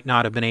they might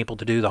not have been able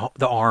to do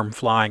the arm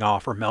flying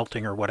off or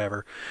melting or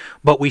whatever.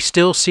 But we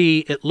still see,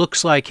 it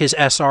looks like his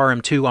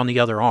SRM-2 on the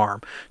other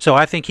arm. So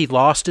I think he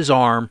lost his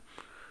arm,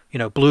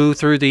 blew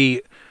through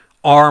the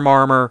arm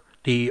armor,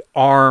 the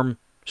arm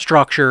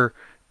structure,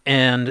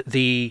 and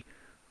the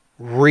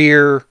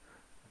rear,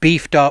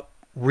 beefed up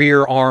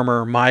rear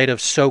armor might have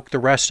soaked the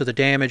rest of the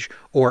damage,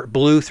 or it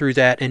blew through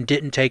that and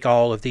didn't take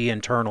all of the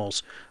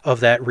internals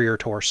of that rear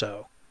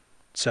torso.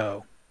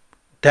 So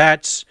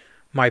that's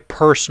my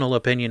personal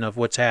opinion of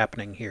what's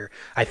happening here.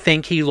 I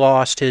think he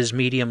lost his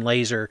medium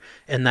laser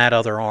in that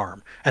other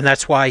arm, and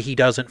that's why he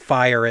doesn't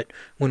fire it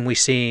when we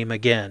see him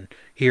again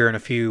here in a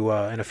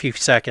few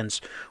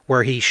seconds,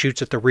 where he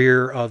shoots at the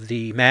rear of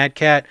the Mad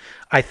Cat.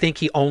 I think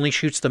he only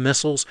shoots the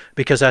missiles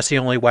because that's the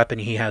only weapon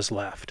he has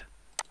left.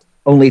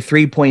 Only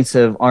 3 points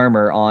of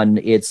armor on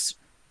its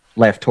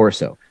left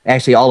torso.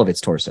 Actually, all of its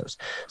torsos.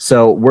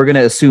 So we're going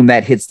to assume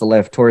that hits the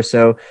left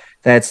torso.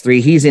 That's 3.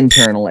 He's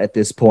internal at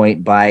this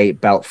point by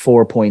about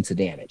 4 points of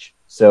damage.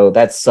 So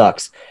that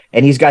sucks.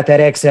 And he's got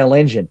that XL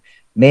engine.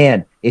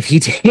 Man, if he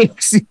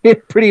takes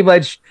pretty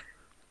much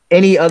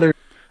any other...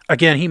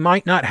 again, he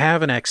might not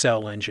have an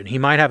XL engine. He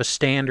might have a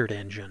standard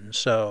engine.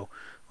 So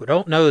we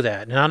don't know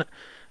that.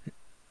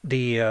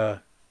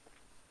 The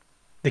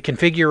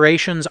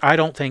configurations, I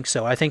don't think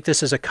so. I think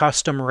this is a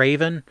custom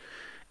Raven,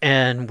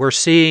 and we're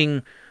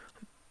seeing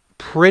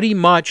pretty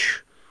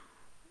much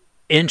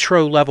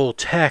intro-level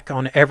tech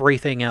on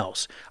everything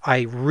else.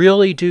 I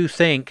really do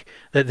think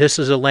that this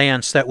is a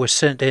Lance that was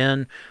sent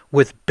in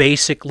with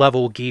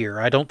basic-level gear.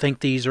 I don't think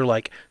these are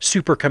like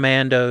super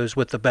commandos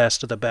with the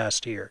best of the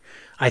best here.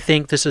 I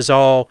think this is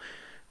all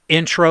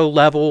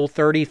intro-level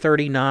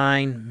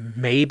 3039,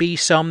 maybe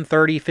some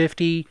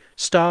 3050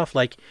 stuff.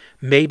 Like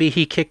maybe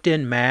he kicked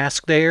in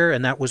mask there,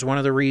 and that was one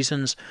of the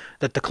reasons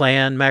that the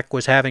clan mech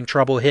was having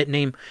trouble hitting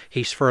him.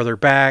 He's further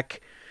back,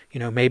 you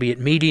know, maybe at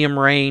medium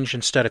range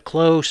instead of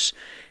close,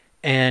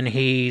 and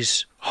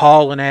he's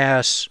hauling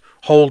ass,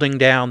 holding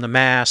down the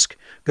mask,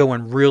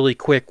 going really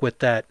quick with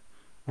that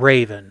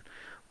Raven.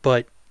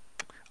 But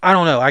I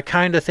don't know. I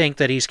kind of think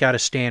that he's got a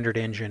standard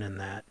engine in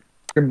that.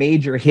 Your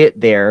major hit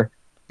there,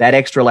 that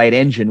extra light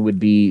engine would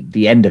be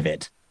the end of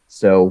it.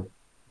 So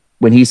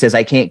when he says,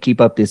 I can't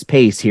keep up this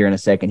pace here in a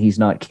second, he's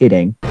not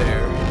kidding.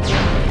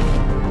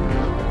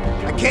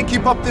 I can't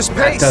keep up this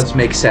pace. That does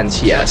make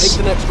sense, yes.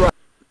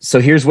 So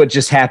here's what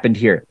just happened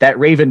here. That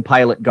Raven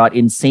pilot got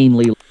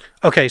insanely...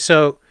 Okay,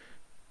 so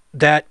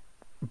that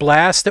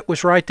blast that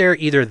was right there,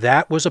 either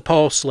that was a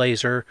pulse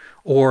laser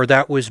or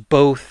that was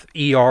both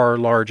ER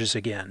larges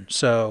again.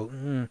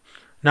 So...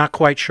 not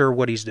quite sure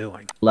what he's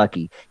doing.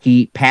 Lucky.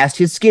 He passed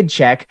his skid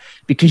check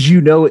because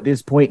you know at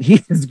this point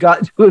he has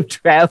got to have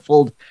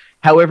traveled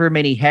however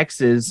many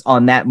hexes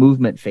on that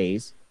movement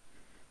phase.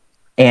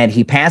 And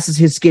he passes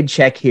his skid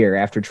check here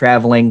after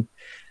traveling,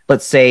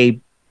 let's say,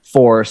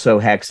 4 or so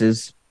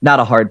hexes. Not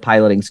a hard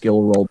piloting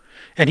skill roll.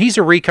 And he's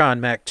a recon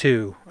mech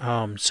too.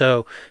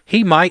 So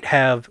he might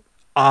have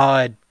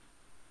odd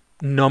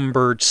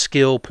numbered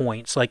skill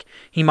points. Like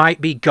he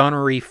might be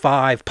gunnery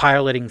 5,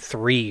 piloting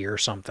 3 or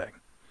something.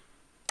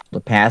 To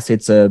pass,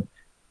 it's a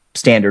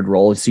standard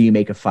roll, so you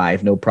make a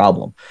 5, no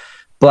problem.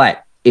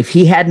 But if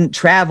he hadn't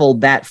traveled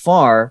that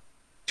far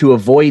to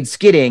avoid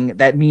skidding,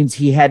 that means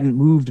he hadn't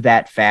moved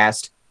that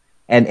fast,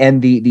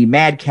 and the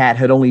Mad Cat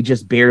had only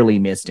just barely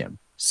missed him.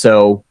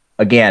 So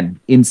again,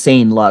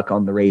 insane luck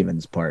on the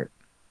Ravens' part.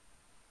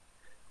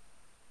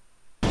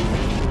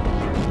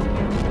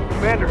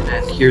 Commander,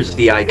 And here's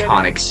the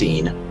iconic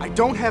scene. I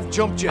don't have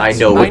jump jets. I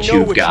know what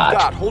you've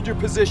got. Hold your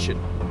position.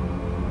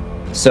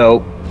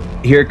 So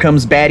here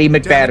comes Batty Damn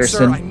it, sir,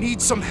 McBatterson. I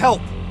need some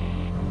help.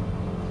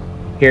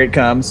 Here it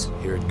comes.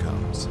 Here it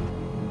comes.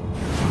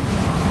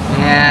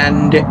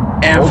 And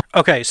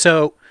Okay,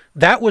 so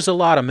that was a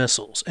lot of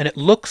missiles, and it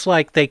looks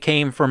like they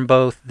came from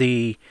both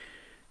the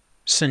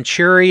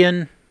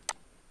Centurion.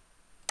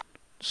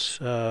 Let's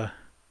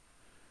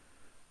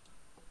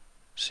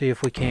see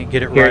if we can't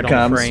get it Here right it on the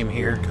comes. frame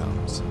here. Here it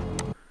comes.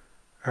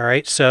 All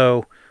right,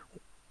 so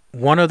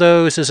one of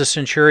those is a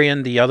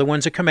Centurion, the other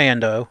one's a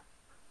Commando.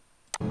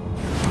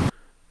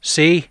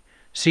 See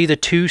the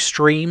 2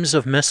 streams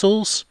of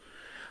missiles?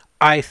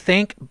 I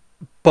think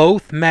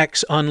both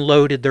mechs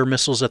unloaded their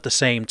missiles at the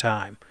same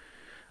time.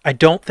 I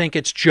don't think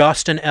it's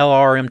just an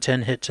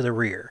LRM-10 hit to the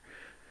rear.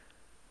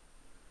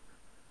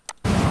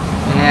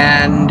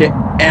 And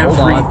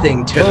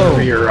everything to the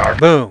rear arc.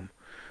 Boom.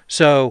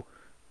 So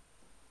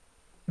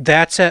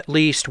that's at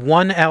least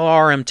one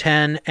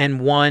LRM-10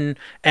 and one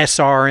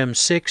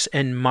SRM-6,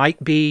 and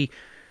might be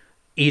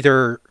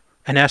either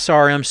an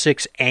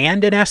SRM-6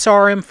 and an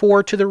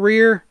SRM-4 to the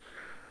rear,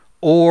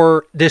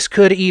 or this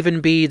could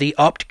even be the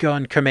upped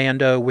gun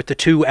commando with the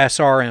 2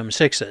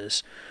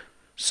 SRM-6s.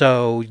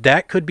 So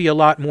that could be a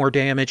lot more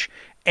damage.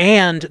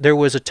 And there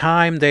was a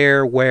time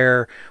there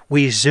where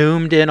we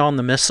zoomed in on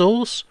the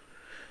missiles,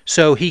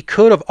 so he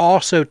could have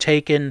also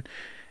taken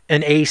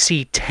an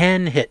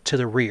AC-10 hit to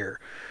the rear.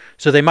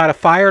 So they might have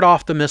fired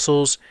off the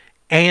missiles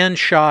and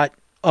shot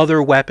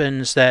other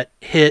weapons that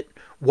hit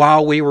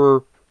while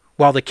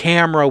the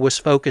camera was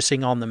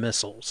focusing on the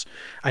missiles.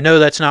 I know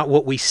that's not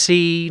what we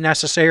see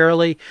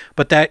necessarily,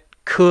 but that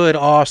could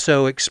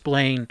also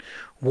explain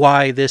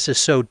why this is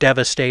so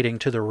devastating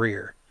to the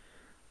rear.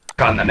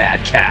 On the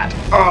Mad Cat.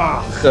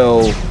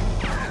 So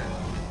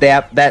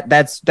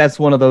that's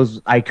one of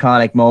those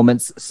iconic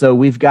moments. So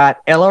we've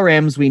got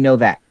LRMs, we know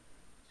that.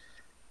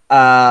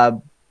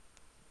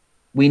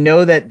 We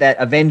know that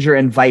Avenger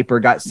and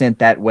Viper got sent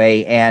that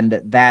way, and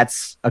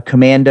that's a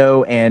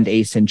Commando and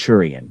a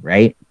Centurion,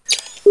 right?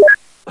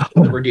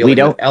 We're dealing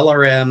with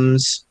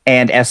LRMs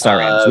and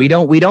SRMs.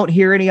 We don't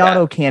hear any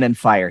autocannon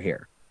fire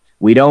here.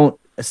 We don't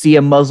see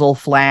a muzzle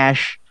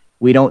flash.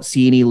 We don't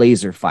see any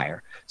laser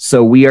fire.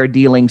 So we are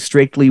dealing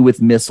strictly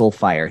with missile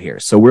fire here.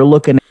 So we're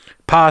looking at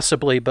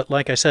possibly, but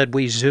like I said,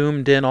 we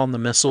zoomed in on the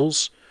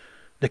missiles.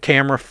 The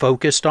camera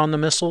focused on the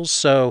missiles,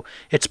 so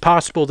it's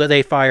possible that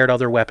they fired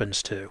other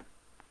weapons too.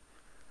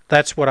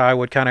 That's what I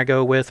would kind of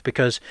go with,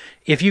 because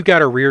if you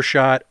got a rear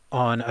shot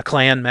on a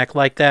clan mech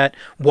like that,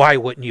 why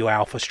wouldn't you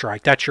alpha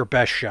strike? That's your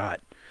best shot.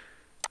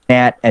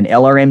 At an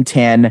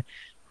LRM-10,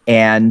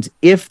 and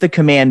if the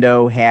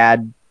Commando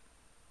had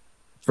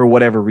for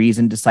whatever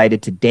reason,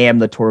 decided to damn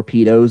the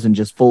torpedoes and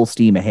just full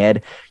steam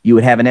ahead, you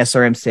would have an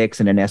SRM-6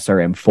 and an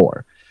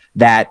SRM-4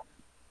 that,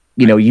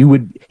 you know, you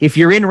would, if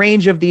you're in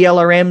range of the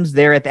LRMs,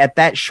 they're at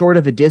that short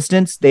of a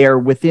distance, they are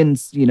within,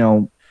 you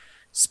know,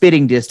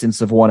 spitting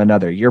distance of one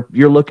another. You're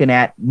looking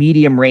at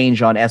medium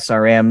range on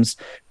SRMs,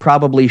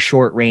 probably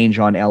short range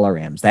on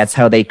LRMs. That's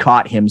how they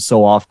caught him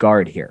so off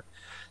guard here.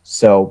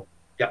 So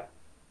yeah,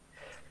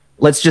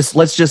 let's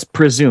just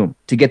presume,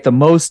 to get the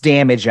most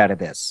damage out of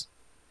this,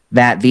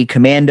 that the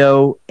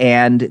Commando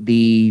and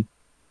the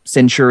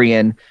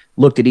Centurion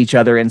looked at each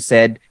other and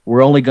said,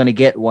 we're only going to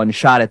get one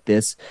shot at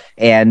this,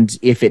 and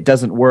if it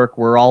doesn't work,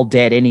 we're all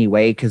dead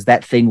anyway, because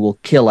that thing will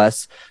kill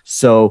us,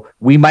 so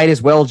we might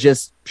as well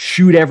just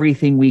shoot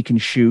everything we can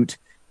shoot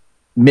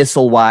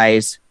missile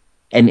wise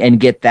and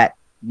get that,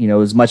 you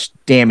know, as much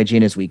damage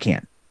in as we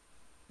can.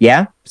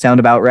 Yeah, sound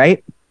about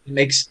right?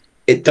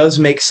 It does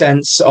make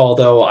sense,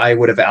 although I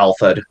would have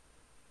alpha'd.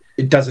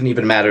 It doesn't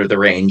even matter the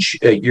range.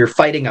 You're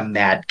fighting a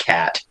mad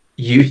cat.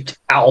 You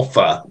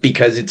alpha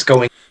because it's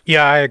going.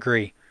 Yeah, I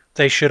agree.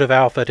 They should have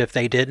alpha'd if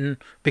they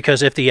didn't,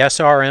 because if the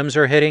SRMs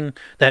are hitting,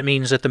 that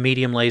means that the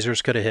medium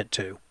lasers could have hit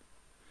too.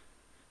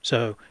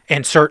 So,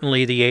 and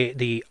certainly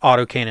the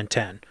autocannon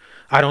 10.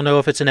 I don't know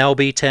if it's an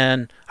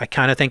LB10. I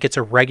kind of think it's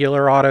a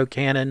regular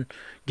autocannon,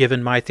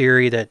 given my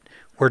theory that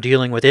we're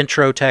dealing with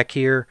intro tech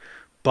here.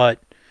 But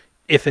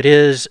if it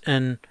is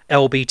an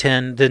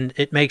LB10, then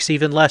it makes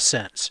even less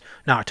sense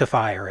not to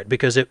fire it,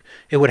 because it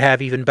would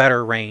have even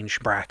better range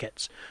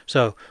brackets.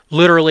 So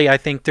literally, I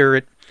think they're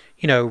at,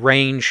 you know,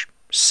 range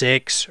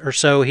 6 or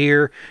so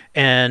here,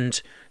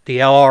 and the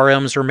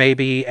LRMs are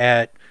maybe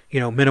at, you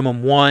know,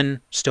 minimum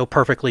 1, still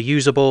perfectly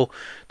usable.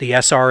 The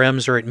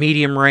SRMs are at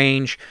medium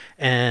range,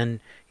 and,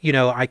 you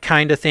know, I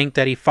kind of think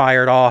that he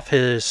fired off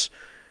his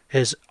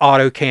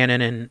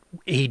autocannon, and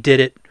he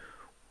did it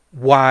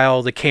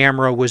while the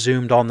camera was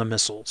zoomed on the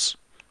missiles,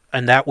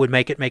 and that would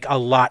make a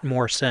lot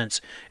more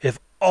sense if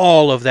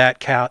all of that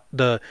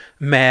the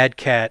mad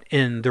cat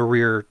in the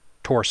rear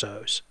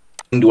torsos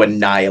to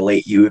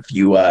annihilate you if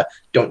you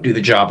don't do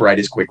the job right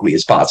as quickly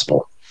as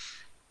possible.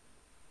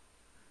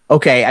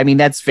 Okay, I mean,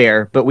 that's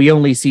fair, but we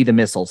only see the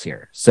missiles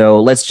here,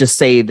 so let's just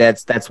say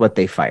that's what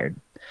they fired.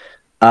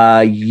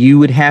 You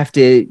would have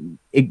to,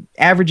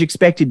 average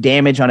expected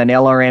damage on an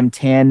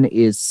LRM-10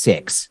 is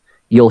 6.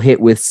 You'll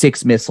hit with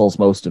 6 missiles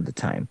most of the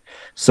time.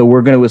 So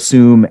we're going to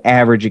assume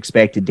average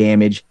expected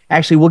damage.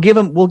 Actually, we'll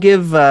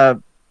give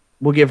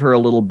her a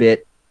little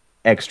bit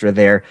extra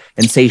there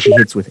and say she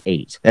hits with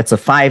 8. That's a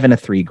 5 and a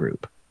 3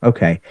 group.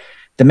 Okay.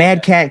 The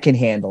Mad Cat can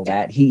handle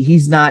that.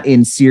 He's not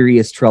in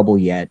serious trouble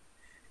yet.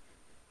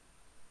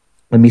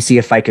 Let me see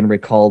if I can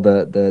recall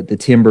the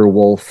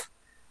Timberwolf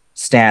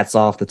stats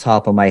off the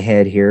top of my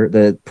head here.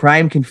 The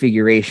prime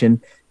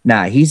configuration,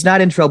 nah, he's not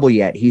in trouble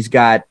yet. He's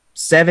got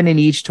 7 in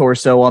each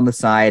torso on the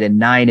side and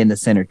 9 in the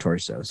center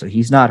torso. So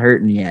he's not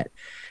hurting yet.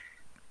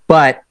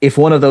 But if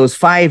one of those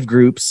 5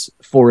 groups,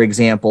 for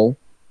example,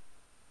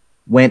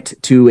 went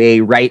to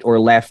a right or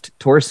left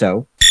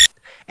torso,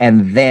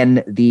 and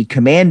then the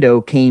Commando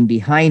came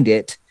behind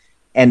it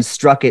and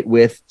struck it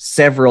with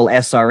several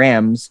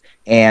SRMs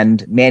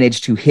and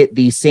managed to hit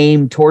the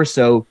same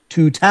torso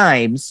 2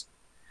 times,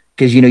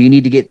 because, you know, you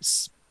need to get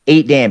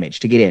 8 damage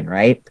to get in,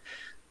 right?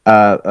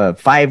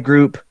 5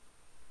 group,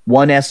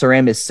 1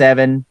 SRM is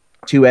 7,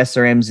 2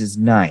 SRMs is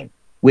 9,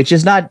 which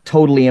is not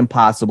totally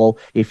impossible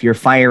if you're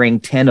firing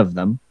 10 of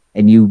them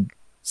and you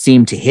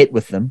seem to hit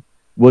with them.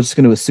 We're just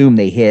going to assume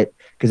they hit,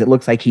 because it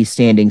looks like he's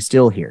standing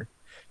still here.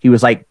 He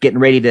was like getting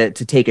ready to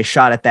take a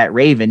shot at that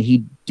Raven.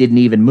 He didn't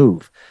even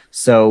move.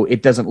 So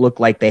it doesn't look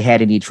like they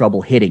had any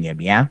trouble hitting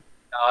him, yeah?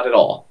 Not at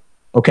all.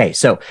 Okay,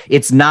 so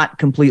it's not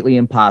completely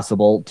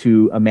impossible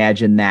to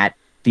imagine that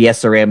the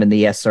SRM and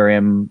the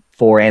SRM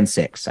 4 and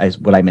 6, is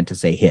what I meant to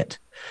say, hit.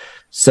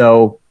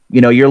 So,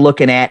 you know, you're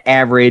looking at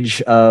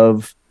average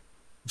of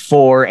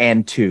 4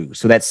 and 2.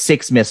 So that's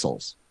 6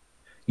 missiles.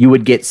 You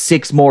would get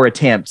 6 more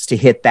attempts to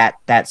hit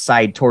that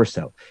side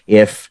torso.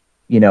 If,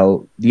 you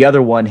know, the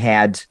other one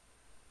had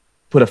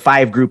put a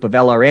 5 group of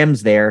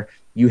LRMs there,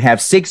 you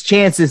have 6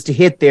 chances to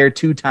hit there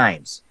 2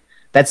 times.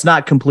 That's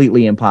not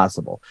completely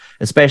impossible,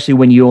 especially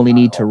when you only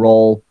need to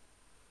roll,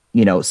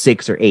 you know,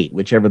 6 or 8,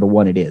 whichever the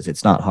one it is.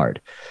 It's not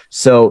hard.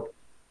 So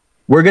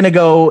we're going to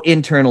go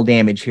internal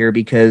damage here,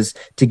 because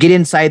to get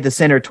inside the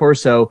center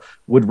torso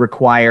would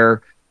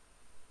require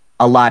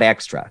a lot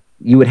extra.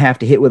 You would have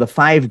to hit with a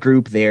 5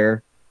 group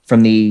there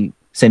from the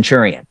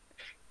Centurion.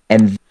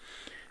 And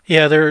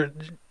yeah,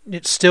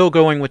 it's still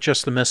going with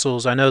just the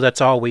missiles. I know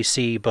that's all we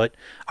see, but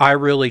I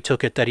really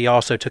took it that he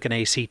also took an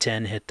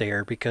AC-10 hit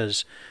there,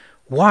 because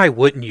why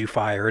wouldn't you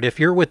fire it? If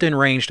you're within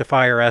range to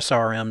fire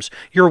SRMs,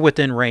 you're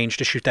within range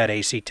to shoot that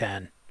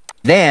AC-10.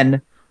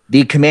 Then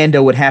the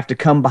Commando would have to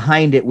come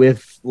behind it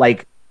with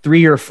like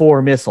 3 or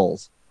 4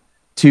 missiles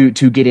to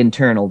get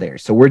internal there.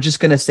 So we're just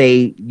going to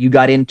say you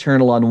got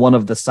internal on one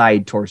of the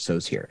side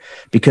torsos here,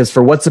 because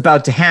for what's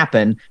about to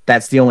happen,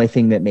 that's the only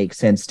thing that makes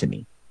sense to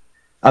me.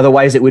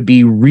 Otherwise, it would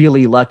be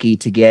really lucky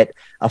to get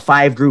a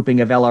 5 grouping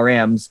of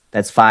LRMs.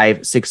 That's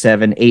 5, 6,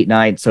 7, 8,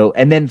 9. So,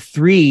 and then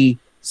 3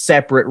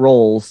 separate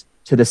rolls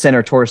to the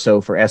center torso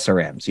for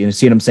SRMs. You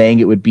see what I'm saying?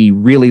 It would be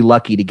really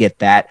lucky to get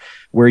that,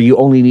 where you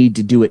only need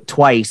to do it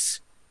twice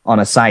on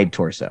a side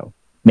torso.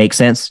 Make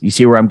sense? You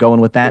see where I'm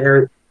going with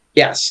that?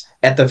 Yes.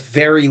 At the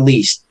very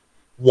least,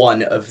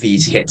 one of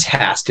these hits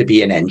has to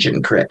be an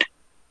engine crit.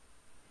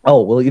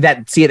 Oh, well,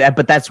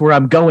 but that's where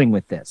I'm going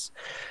with this.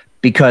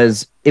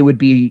 Because it would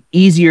be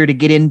easier to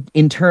get in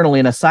internal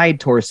in a side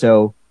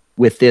torso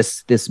with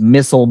this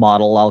missile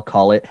model, I'll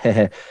call it,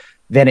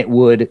 than it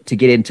would to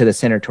get into the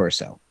center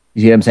torso.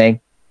 You see what I'm saying?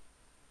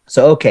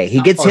 So, okay,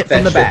 he gets hit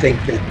from the back.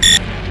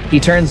 He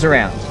turns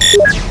around.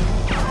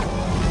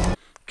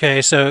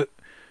 Okay, so,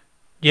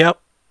 yep,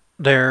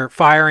 they're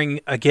firing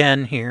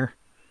again here.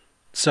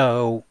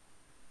 So,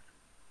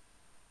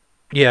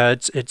 yeah,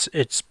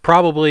 it's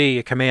probably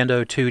a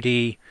Commando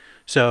 2D.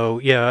 So,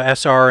 yeah,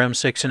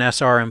 SRM6 and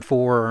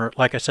SRM4,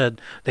 like I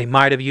said, they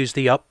might have used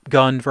the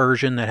upgun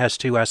version that has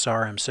 2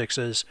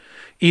 SRM6s.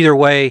 Either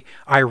way,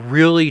 I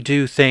really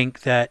do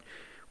think that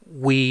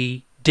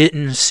we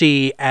didn't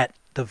see, at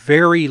the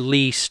very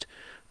least,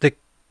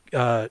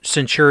 the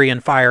Centurion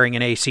firing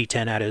an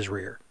AC-10 at his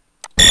rear.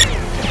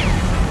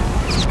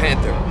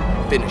 Panther,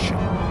 finish him.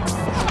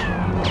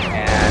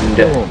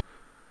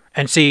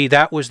 And see,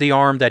 that was the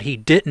arm that he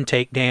didn't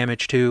take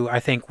damage to, I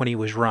think, when he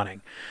was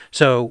running.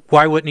 So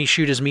why wouldn't he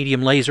shoot his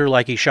medium laser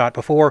like he shot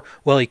before?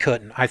 Well, he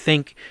couldn't. I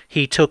think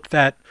he took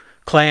that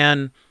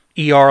Clan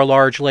ER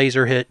large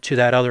laser hit to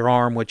that other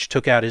arm, which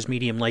took out his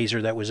medium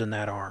laser that was in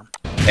that arm.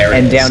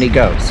 And down he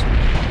goes.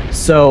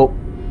 So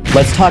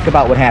let's talk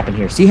about what happened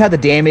here. See how the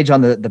damage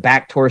on the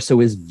back torso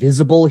is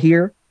visible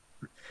here?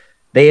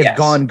 They have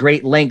gone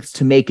great lengths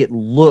to make it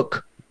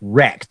look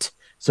wrecked.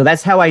 So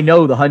that's how I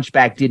know the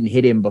Hunchback didn't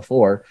hit him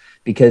before,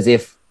 because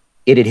if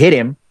it had hit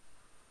him,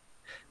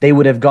 they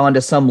would have gone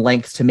to some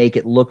lengths to make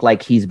it look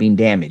like he's been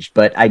damaged.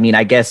 But I mean,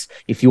 I guess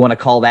if you want to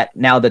call that,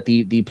 now that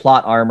the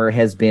plot armor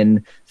has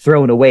been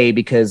thrown away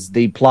because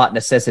the plot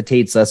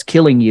necessitates us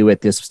killing you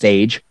at this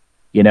stage,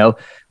 you know,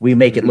 we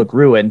make it look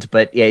ruined.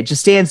 But yeah, it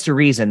just stands to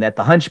reason that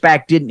the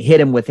Hunchback didn't hit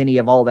him with any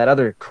of all that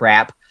other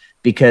crap,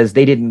 because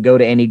they didn't go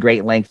to any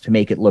great length to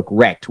make it look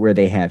wrecked where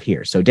they have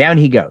here. So down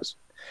he goes.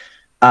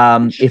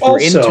 If also, you're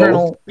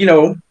internal, you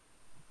know,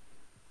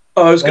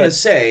 I was going to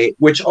say,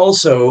 which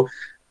also,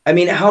 I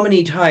mean, how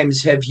many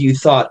times have you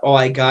thought, oh,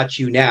 I got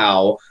you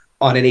now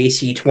on an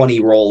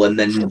AC-20 roll and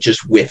then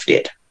just whiffed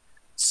it?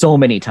 So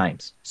many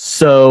times.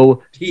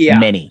 So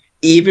many.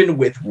 Even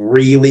with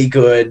really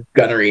good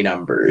gunnery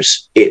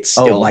numbers, it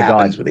still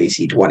happens with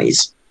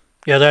AC-20s.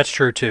 Yeah, that's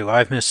true, too.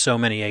 I've missed so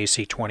many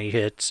AC-20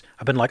 hits.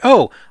 I've been like,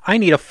 oh, I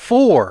need a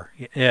 4.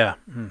 Yeah.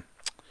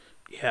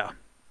 Yeah.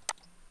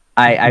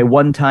 I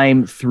one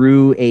time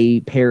threw a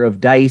pair of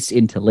dice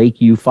into Lake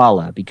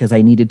Eufaula because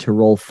I needed to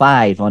roll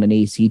 5 on an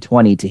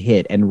AC-20 to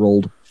hit, and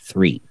rolled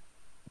 3.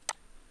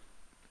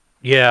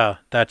 Yeah,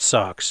 that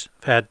sucks.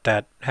 I've had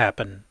that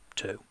happen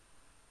too.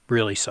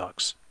 Really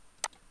sucks.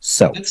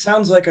 So it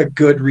sounds like a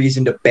good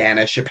reason to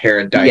banish a pair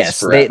of dice. Yes,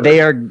 forever.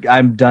 they are.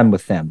 I'm done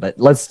with them. But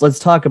let's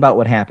talk about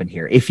what happened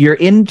here. If you're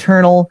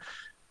internal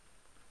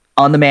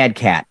on the Mad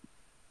Cat,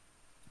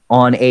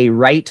 on a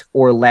right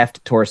or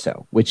left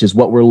torso, which is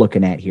what we're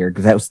looking at here,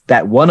 because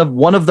that one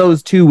of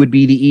those two would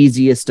be the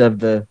easiest of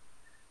the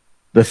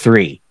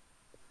 3.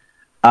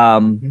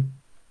 We'll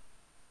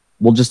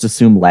just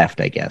assume left,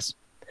 I guess.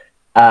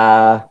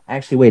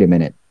 Actually, wait a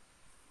minute.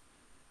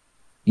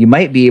 You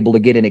might be able to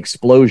get an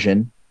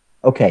explosion.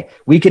 Okay,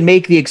 we can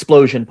make the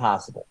explosion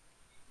possible,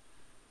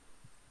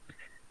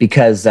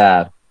 because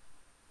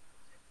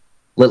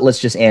let's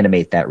just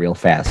animate that real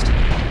fast.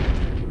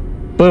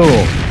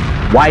 Boom.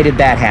 Why did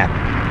that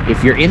happen?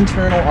 If you're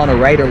internal on a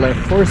right or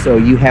left torso,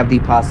 you have the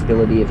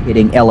possibility of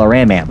hitting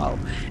LRM ammo.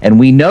 And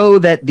we know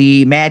that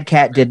the Mad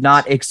Cat did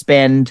not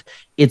expend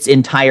its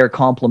entire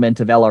complement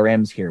of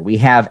LRMs here. We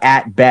have,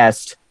 at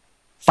best,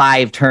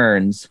 5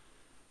 turns,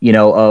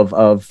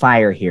 of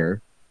fire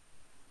here.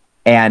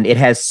 And it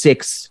has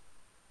 6,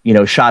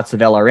 shots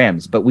of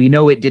LRMs. But we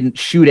know it didn't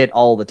shoot it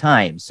all the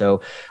time.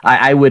 So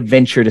I would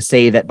venture to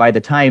say that by the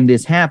time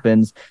this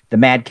happens, the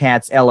Mad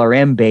Cat's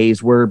LRM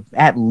bays were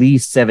at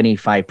least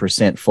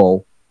 75%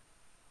 full.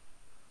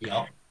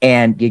 Yep.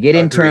 And you get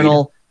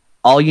internal.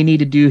 All you need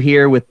to do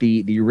here with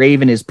the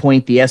Raven is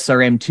point the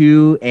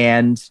SRM2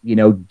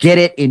 and, get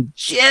it in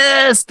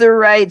just the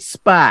right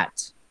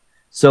spot.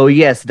 So,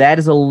 yes, that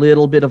is a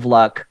little bit of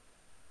luck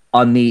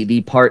on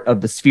the part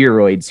of the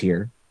spheroids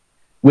here,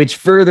 which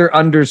further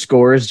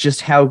underscores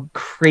just how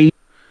crazy.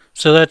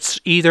 So that's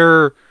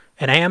either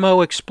an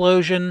ammo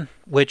explosion,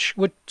 which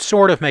would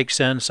sort of make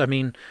sense. I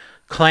mean,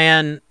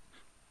 Clan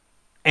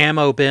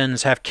ammo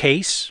bins have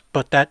case,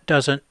 but that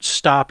doesn't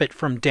stop it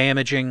from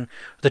damaging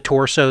the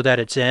torso that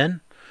it's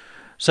in.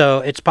 So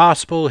it's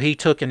possible he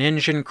took an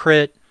engine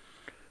crit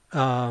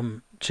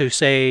to,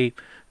 say,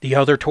 the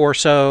other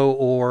torso,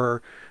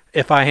 or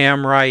if I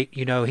am right,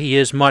 you know, he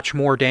is much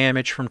more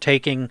damaged from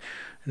taking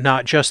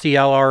not just the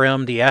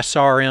LRM, the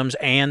SRMs,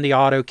 and the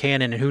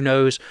autocannon, and who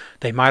knows,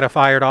 they might have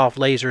fired off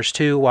lasers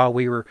too while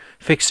we were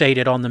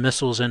fixated on the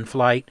missiles in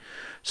flight.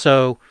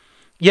 So,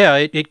 yeah,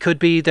 it could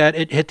be that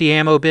it hit the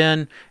ammo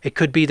bin. It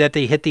could be that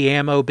they hit the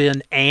ammo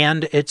bin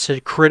and it's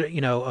a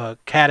a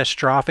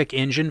catastrophic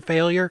engine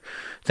failure.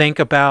 Think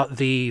about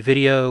the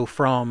video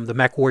from the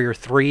MechWarrior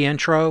 3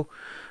 intro.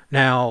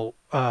 Now,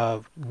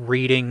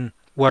 reading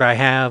what I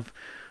have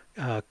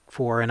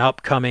for an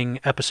upcoming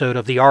episode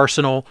of The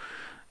Arsenal,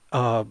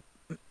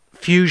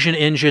 fusion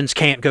engines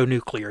can't go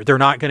nuclear. They're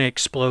not going to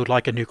explode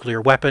like a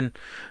nuclear weapon.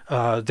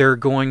 They're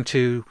going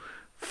to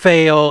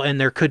fail, and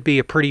there could be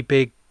a pretty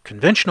big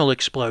conventional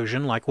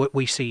explosion like what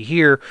we see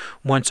here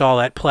once all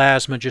that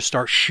plasma just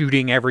starts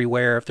shooting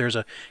everywhere if there's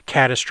a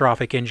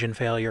catastrophic engine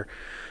failure.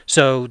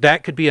 So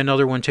that could be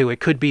another one too. It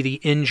could be the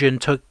engine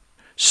took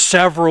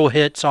several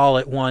hits all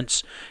at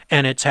once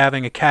and it's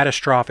having a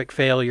catastrophic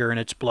failure and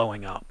it's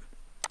blowing up.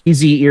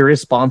 Easy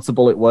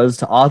irresponsible it was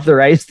to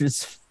authorize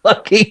this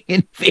fucking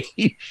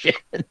invasion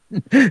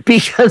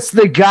because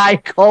the guy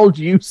called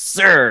you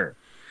sir.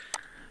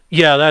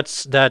 Yeah,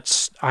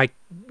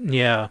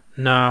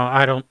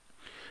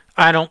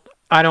 I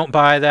don't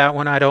buy that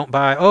one. I don't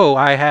buy, oh,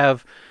 I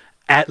have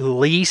at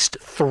least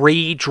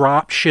 3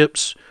 drop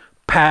ships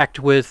packed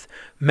with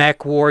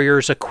mech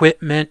warriors,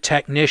 equipment,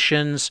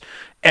 technicians,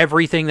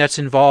 everything that's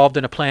involved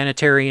in a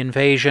planetary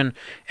invasion,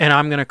 and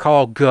I'm going to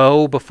call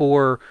go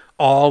before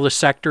all the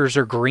sectors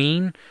are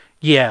green.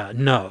 Yeah,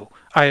 no.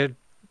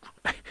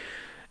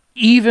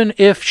 Even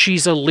if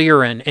she's a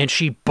Lyran and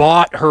she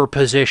bought her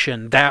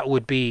position, that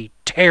would be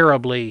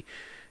terribly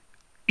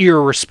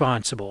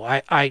irresponsible.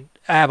 I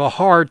have a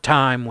hard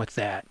time with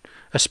that,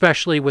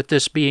 especially with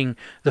this being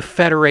the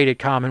Federated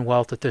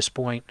Commonwealth at this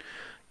point.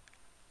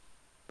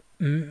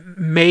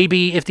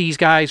 Maybe if these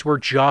guys were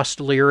just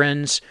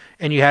Lyrans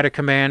and you had a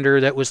commander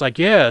that was like,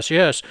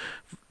 yes,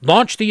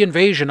 launch the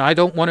invasion. I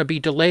don't want to be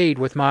delayed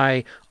with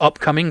my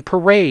upcoming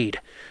parade,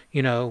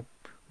 you know.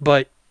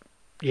 But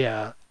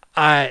yeah,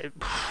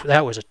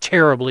 that was a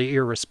terribly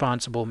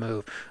irresponsible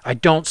move. I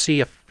don't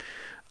see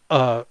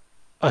a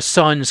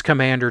Sun's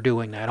commander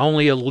doing that.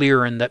 Only a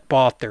Lyran that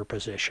bought their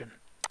position.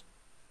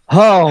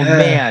 Oh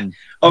man.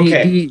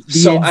 Okay.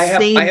 So I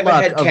have a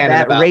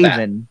headcanon about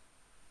Raven. That.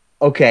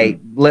 Okay,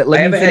 let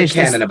me finish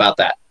this. About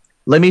that.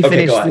 Let me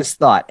finish this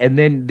thought, and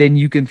then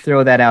you can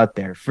throw that out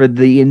there. For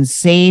the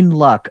insane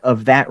luck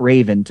of that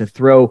Raven to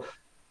throw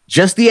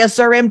just the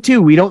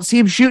SRM2, we don't see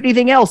him shoot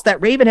anything else.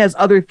 That Raven has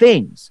other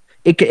things.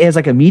 It has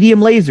like a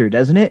medium laser,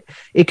 doesn't it?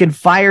 It can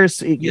fire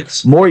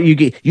more.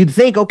 You'd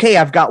think, okay,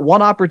 I've got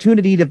one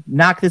opportunity to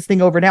knock this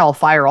thing over now. I'll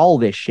fire all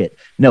this shit.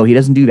 No, he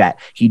doesn't do that.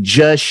 He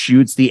just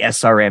shoots the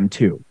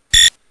SRM2,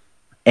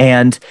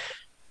 and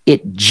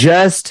it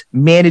just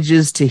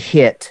manages to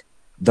hit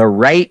the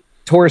right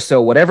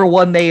torso, whatever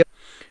one they...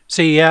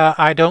 See, yeah,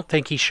 I don't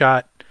think he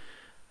shot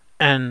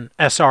an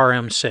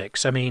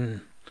SRM-6. I mean,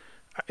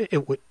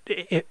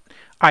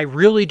 I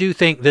really do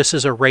think this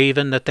is a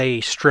Raven that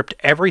they stripped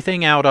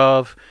everything out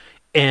of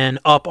and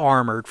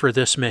up-armored for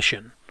this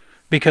mission.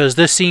 Because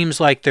this seems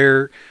like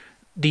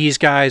these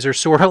guys are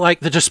sort of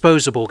like the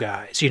disposable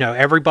guys. You know,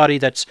 everybody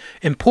that's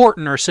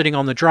important are sitting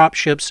on the drop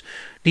ships.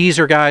 These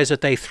are guys that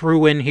they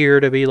threw in here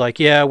to be like,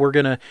 yeah, we're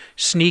going to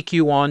sneak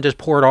you on to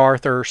Port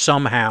Arthur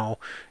somehow,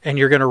 and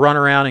you're going to run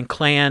around in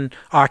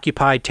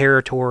clan-occupied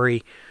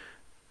territory,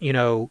 you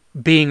know,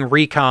 being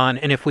recon,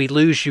 and if we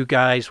lose you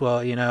guys,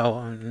 well, you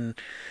know...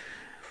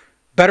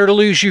 better to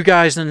lose you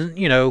guys than,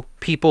 you know,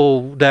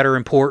 people that are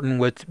important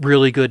with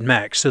really good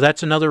mechs. So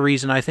that's another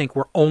reason I think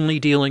we're only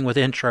dealing with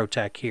intro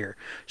tech here.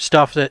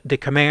 Stuff that the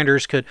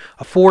commanders could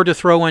afford to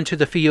throw into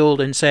the field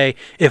and say,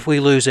 if we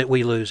lose it,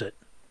 we lose it.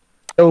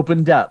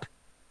 Opened up.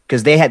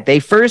 Because they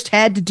first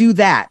had to do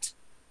that.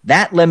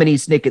 That Lemony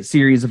Snicket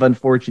series of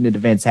unfortunate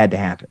events had to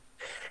happen.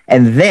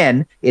 And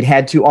then it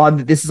had to,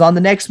 this is on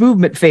the next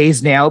movement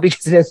phase now,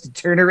 because it has to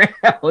turn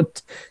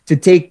around to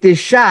take this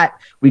shot.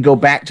 We go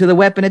back to the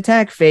weapon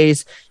attack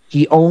phase.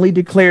 He only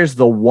declares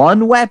the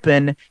one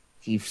weapon.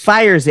 He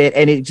fires it,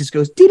 and it just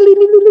goes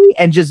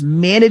and just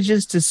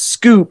manages to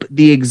scoop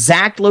the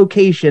exact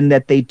location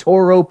that they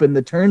tore open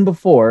the turn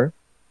before.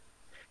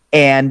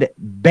 And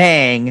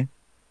bang,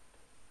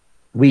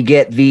 we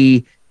get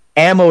the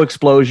ammo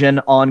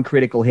explosion on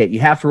critical hit.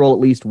 You have to roll at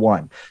least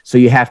one. So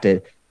you have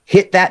to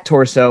hit that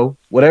torso,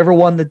 whatever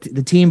one the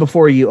team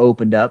before you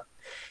opened up,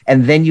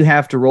 and then you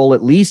have to roll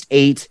at least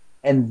 8,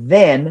 and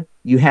then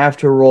you have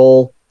to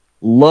roll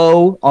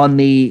low on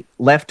the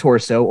left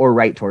torso or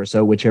right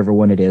torso, whichever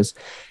one it is.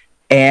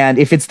 And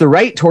if it's the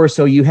right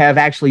torso, you have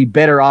actually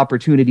better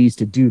opportunities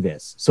to do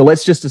this. So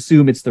let's just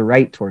assume it's the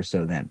right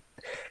torso then,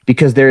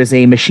 because there is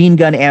a machine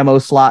gun ammo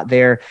slot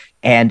there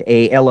and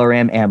a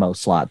LRM ammo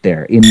slot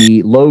there in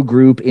the low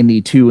group in the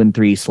 2 and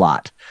 3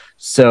 slot.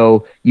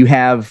 So you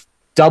have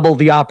double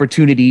the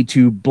opportunity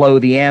to blow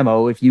the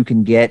ammo if you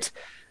can get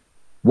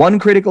one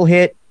critical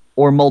hit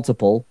or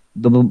multiple.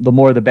 The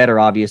more the better,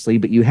 obviously,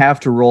 but you have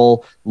to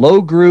roll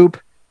low group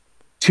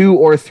 2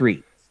 or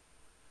 3.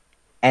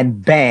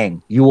 and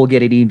bang, you will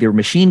get an either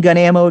machine gun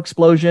ammo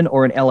explosion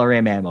or an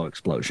LRM ammo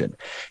explosion.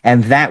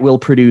 And that will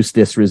produce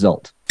this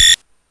result.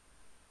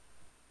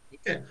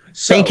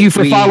 So Thank you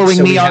for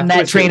following me on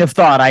that train of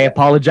thought. I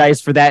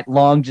apologize for that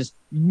long, just,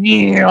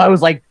 I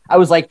was like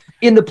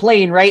in the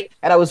plane, right?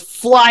 And I was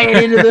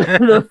flying into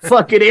the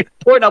fucking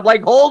airport. I'm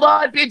like, hold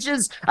on,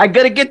 bitches. I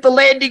got to get the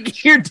landing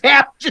gear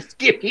down. Just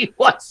give me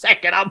 1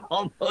 second. I'm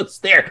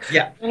almost there.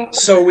 Yeah.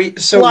 So we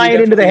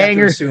flying into the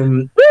hangar.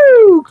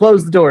 Woo!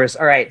 Close the doors.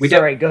 All right.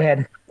 Sorry, go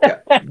ahead.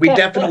 We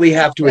definitely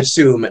have to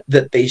assume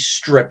that they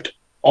stripped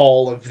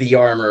all of the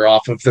armor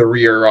off of the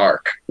rear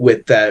arc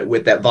with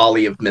that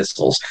volley of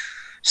missiles.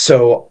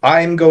 So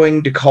I'm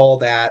going to call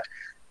that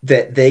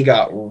they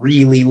got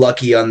really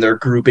lucky on their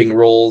grouping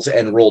rolls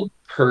and rolled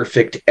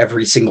perfect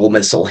every single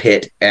missile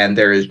hit, and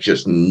there is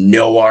just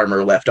no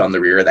armor left on the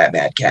rear of that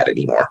Mad Cat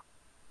anymore.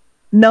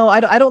 No,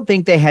 I don't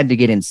think they had to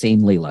get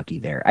insanely lucky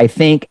there. I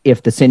think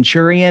if the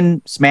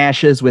Centurion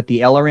smashes with the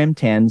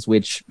LRM-10s,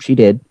 which she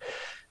did,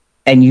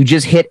 and you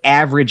just hit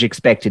average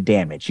expected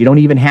damage, you don't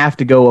even have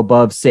to go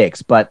above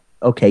 6, but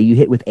okay, you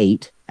hit with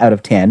 8 out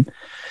of 10.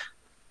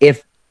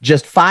 If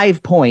just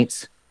 5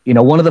 points,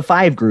 one of the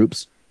 5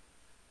 groups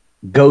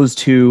goes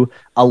to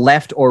a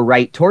left or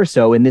right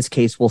torso, in this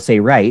case, we'll say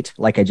right,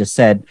 like I just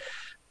said,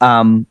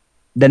 then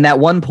that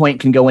 1 point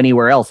can go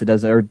anywhere else.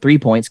 Or 3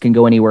 points can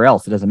go anywhere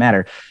else. It doesn't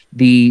matter.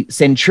 The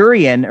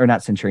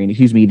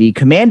the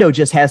Commando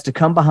just has to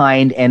come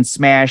behind and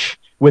smash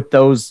with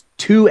those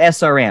 2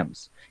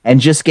 SRMs and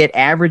just get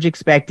average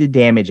expected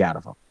damage out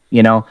of them.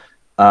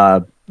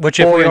 Which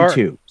if 4 we and are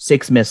 2,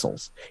 6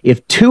 missiles.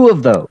 If 2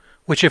 of those,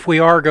 which if we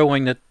are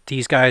going that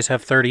these guys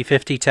have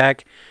 30-50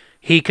 tech,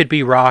 he could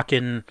be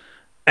rocking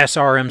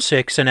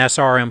SRM-6 and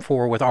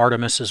SRM-4 with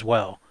Artemis as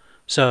well.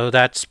 So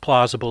that's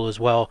plausible as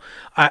well.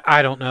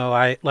 I don't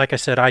know. Like I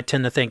said, I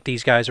tend to think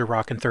these guys are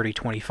rocking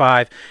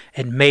 30-25,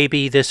 and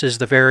maybe this is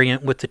the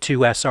variant with the 2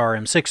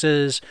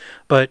 SRM-6s,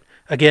 but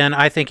again,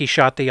 I think he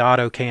shot the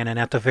autocannon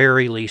at the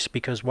very least,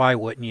 because why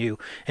wouldn't you?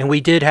 And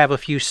we did have a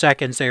few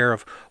seconds there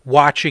of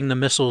watching the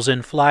missiles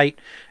in flight,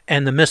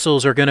 and the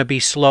missiles are going to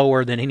be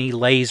slower than any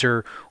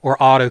laser or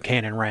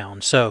autocannon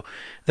round. So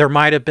there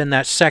might have been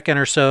that second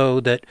or so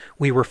that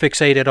we were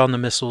fixated on the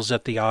missiles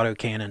that the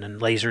autocannon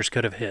and lasers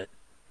could have hit.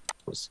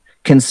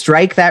 Can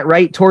strike that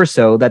right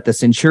torso that the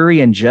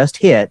Centurion just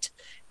hit,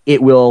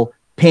 it will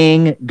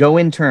ping, go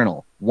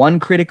internal. 1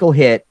 critical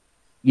hit,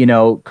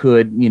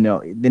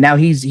 now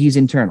he's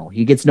internal.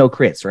 He gets no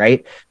crits,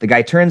 right? The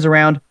guy turns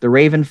around, the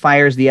Raven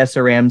fires the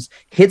SRMs,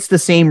 hits the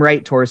same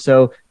right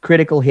torso,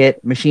 critical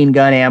hit, machine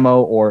gun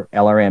ammo or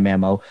LRM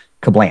ammo,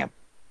 kablam.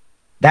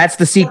 That's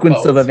the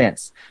sequence of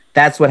events.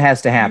 That's what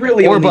has to happen. You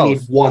really only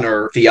need one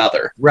or the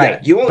other. Right.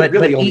 Yeah, you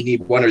only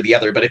need one or the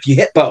other, but if you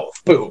hit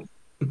both, boom.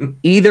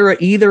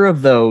 Either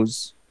of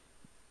those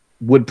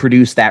would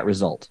produce that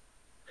result.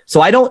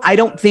 So I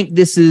don't think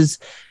this is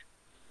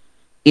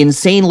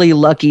insanely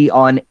lucky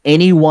on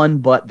anyone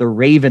but the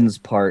Raven's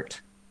part.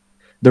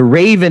 The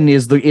Raven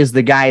is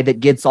the guy that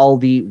gets all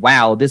the,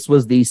 wow, this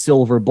was the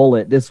silver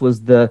bullet. This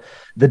was the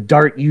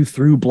dart you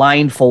threw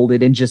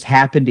blindfolded and just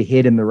happened to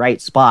hit in the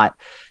right spot.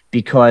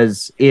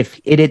 Because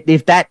if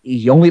that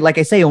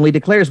only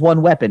declares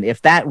one weapon.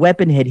 If that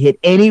weapon had hit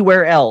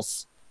anywhere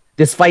else,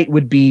 this fight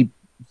would be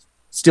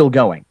still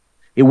going.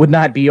 It would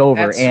not be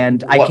over.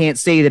 I can't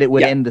say that it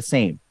would end the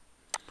same.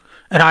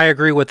 And I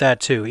agree with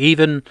that too.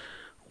 Even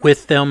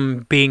with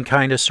them being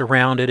kind of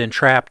surrounded and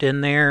trapped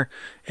in there,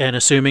 and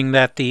assuming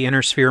that the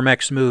inner sphere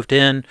mechs moved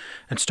in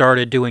and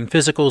started doing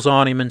physicals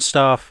on him and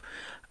stuff,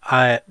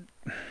 that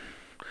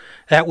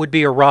would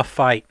be a rough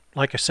fight.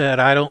 Like I said,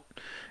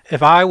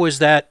 if I was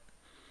that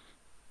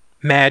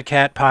Mad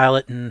Cat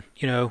pilot, and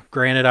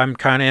granted I'm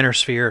kind of inner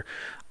sphere,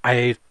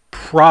 I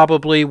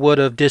probably would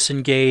have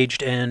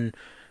disengaged, and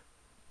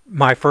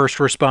my first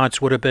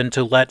response would have been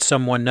to let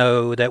someone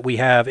know that we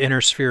have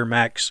inner sphere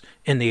mechs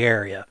in the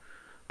area.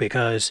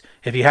 Because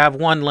if you have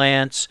 1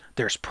 Lance,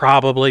 there's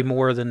probably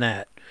more than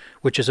that,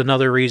 which is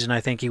another reason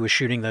I think he was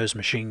shooting those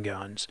machine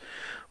guns.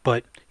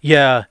 But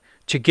yeah,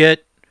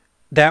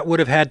 that would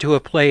have had to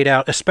have played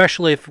out,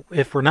 especially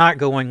if we're not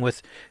going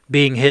with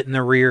being hit in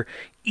the rear.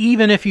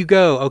 Even if you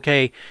go,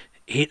 okay,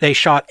 they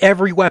shot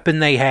every weapon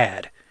they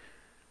had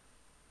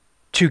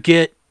to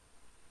get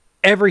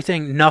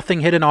everything.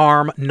 Nothing hit an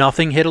arm,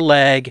 nothing hit a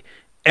leg,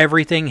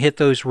 everything hit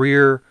those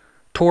rear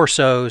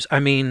torsos. I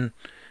mean,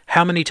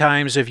 how many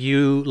times have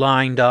you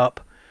lined up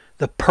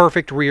the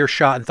perfect rear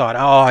shot and thought,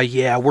 oh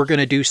yeah, we're going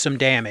to do some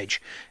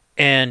damage,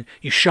 and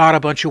you shot a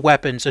bunch of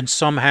weapons and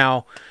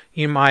somehow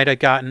you might have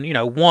gotten,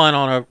 1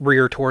 on a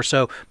rear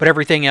torso, but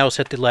everything else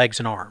hit the legs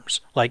and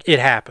arms. Like, it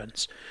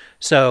happens.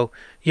 So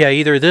yeah,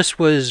 either this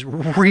was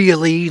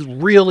really,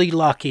 really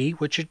lucky,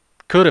 which it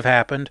could have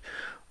happened.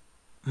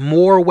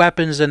 More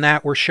weapons than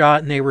that were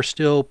shot and they were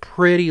still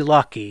pretty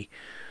lucky.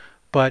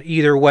 But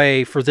either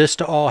way, for this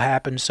to all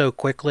happen so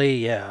quickly,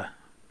 yeah.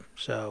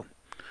 So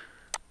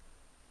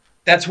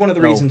that's one of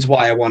the reasons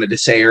why I wanted to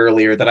say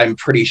earlier that I'm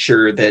pretty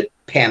sure that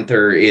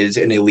Panther is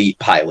an elite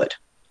pilot.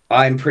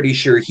 I'm pretty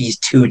sure he's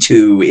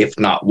 2-2, if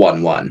not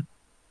 1-1.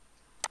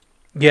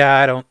 Yeah,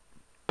 I don't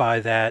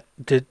buy that.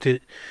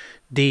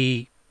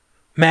 The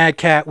Mad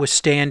Cat was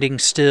standing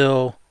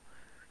still.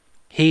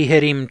 He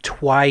hit him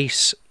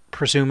twice,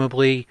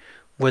 presumably,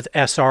 with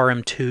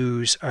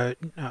SRM2s.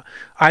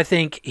 I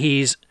think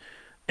he's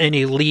an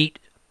elite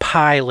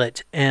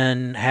pilot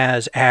and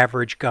has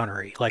average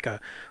gunnery, like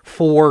a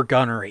 4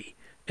 gunnery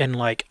and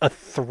like a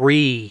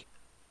 3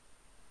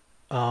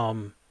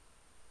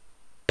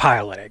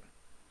 piloting.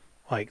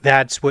 Like,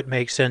 that's what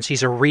makes sense.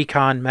 He's a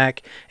recon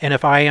mech, and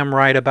if I am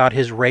right about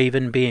his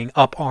Raven being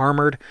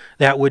up-armored,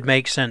 that would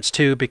make sense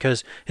too,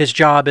 because his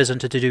job isn't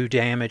to do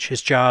damage.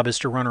 His job is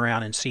to run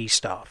around and see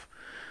stuff.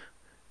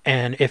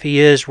 And if he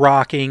is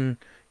rocking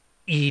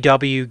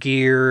EW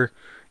gear,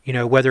 you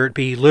know, whether it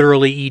be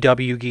literally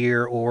EW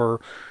gear or,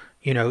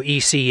 you know,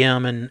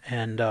 ECM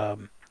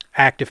and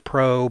active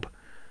probe,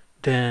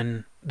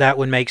 then that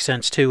would make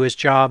sense too. His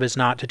job is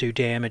not to do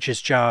damage.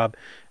 His job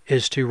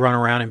is to run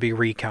around and be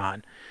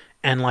recon.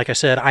 And like I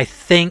said, I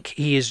think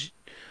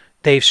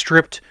they've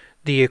stripped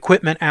the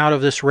equipment out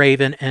of this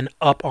Raven and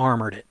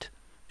up-armored it,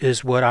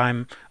 is what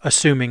I'm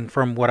assuming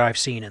from what I've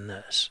seen in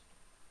this.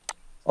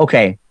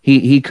 Okay,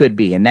 he could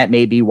be, and that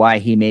may be why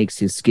he makes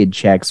his skid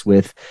checks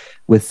with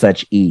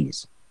such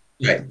ease.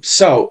 Right.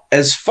 So,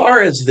 as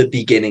far as the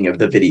beginning of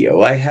the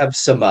video, I have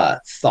some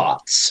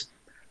thoughts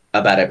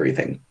about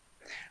everything.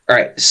 All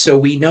right, so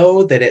we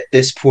know that at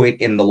this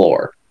point in the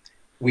lore,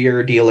 we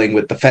are dealing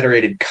with the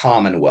Federated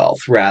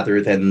Commonwealth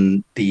rather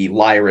than the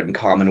Lyran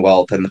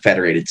Commonwealth and the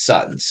Federated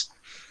Suns.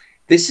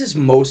 This is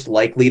most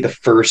likely the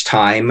first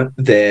time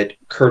that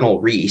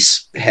Colonel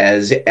Reese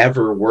has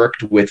ever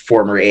worked with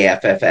former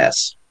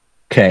AFFS.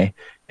 Okay,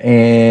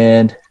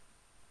 and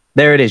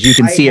there it is. You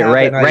can see it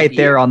right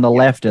there on the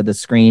left of the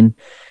screen.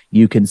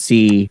 You can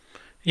see.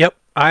 Yep,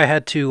 I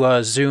had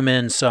to zoom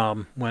in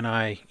some when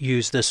I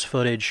used this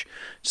footage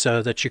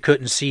so that you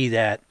couldn't see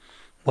that.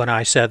 When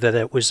I said that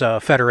it was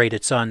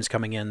Federated Suns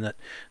coming in, that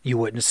you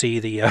wouldn't see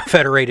the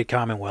Federated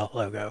Commonwealth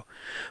logo.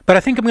 But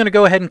I think I'm going to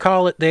go ahead and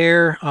call it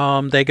there.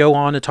 They go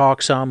on to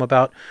talk some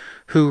about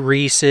who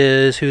Reese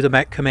is, who the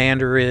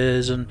MechCommander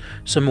is, and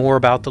some more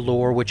about the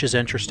lore, which is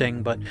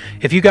interesting. But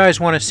if you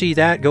guys want to see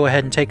that, go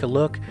ahead and take a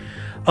look.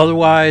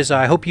 Otherwise,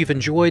 I hope you've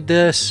enjoyed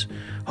this.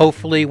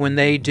 Hopefully, when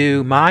they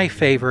do my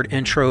favorite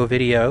intro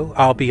video,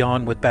 I'll be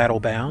on with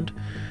Battlebound.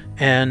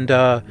 And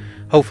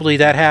hopefully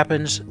that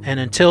happens. And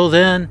until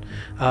then,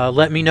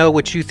 let me know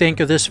what you think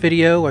of this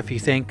video. If you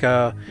think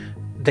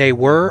they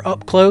were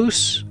up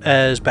close,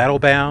 as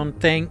Battlebound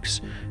thinks,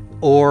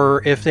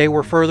 or if they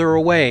were further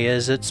away,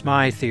 as it's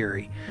my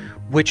theory.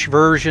 Which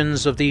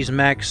versions of these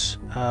mechs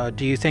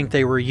do you think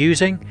they were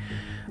using?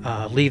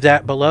 Leave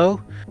that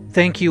below.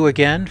 Thank you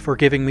again for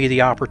giving me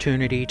the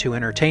opportunity to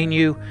entertain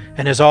you.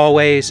 And as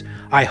always,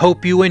 I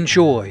hope you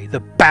enjoy the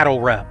battle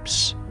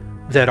reps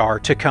that are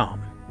to come.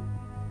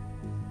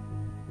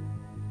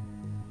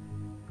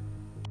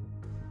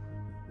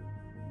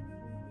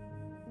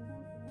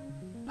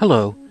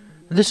 Hello,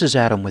 this is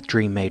Adam with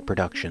Dream Made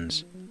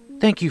Productions.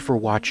 Thank you for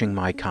watching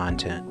my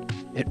content.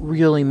 It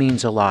really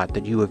means a lot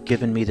that you have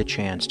given me the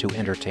chance to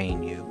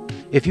entertain you.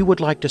 If you would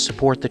like to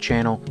support the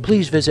channel,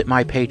 please visit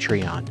my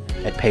Patreon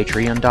at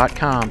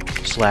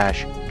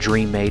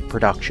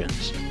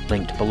patreon.com/DreamMadeProductions,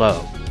 linked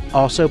below.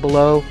 Also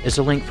below is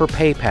a link for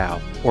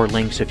PayPal, or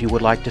links if you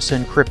would like to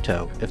send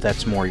crypto, if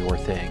that's more your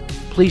thing.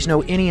 Please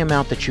know any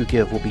amount that you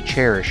give will be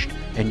cherished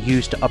and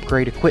used to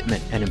upgrade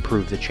equipment and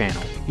improve the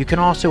channel. You can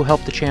also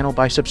help the channel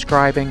by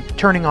subscribing,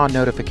 turning on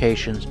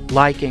notifications,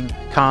 liking,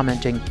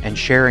 commenting, and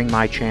sharing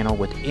my channel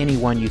with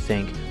anyone you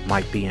think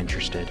might be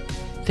interested.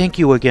 Thank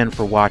you again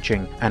for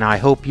watching, and I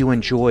hope you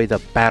enjoy the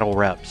battle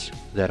reps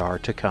that are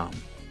to come.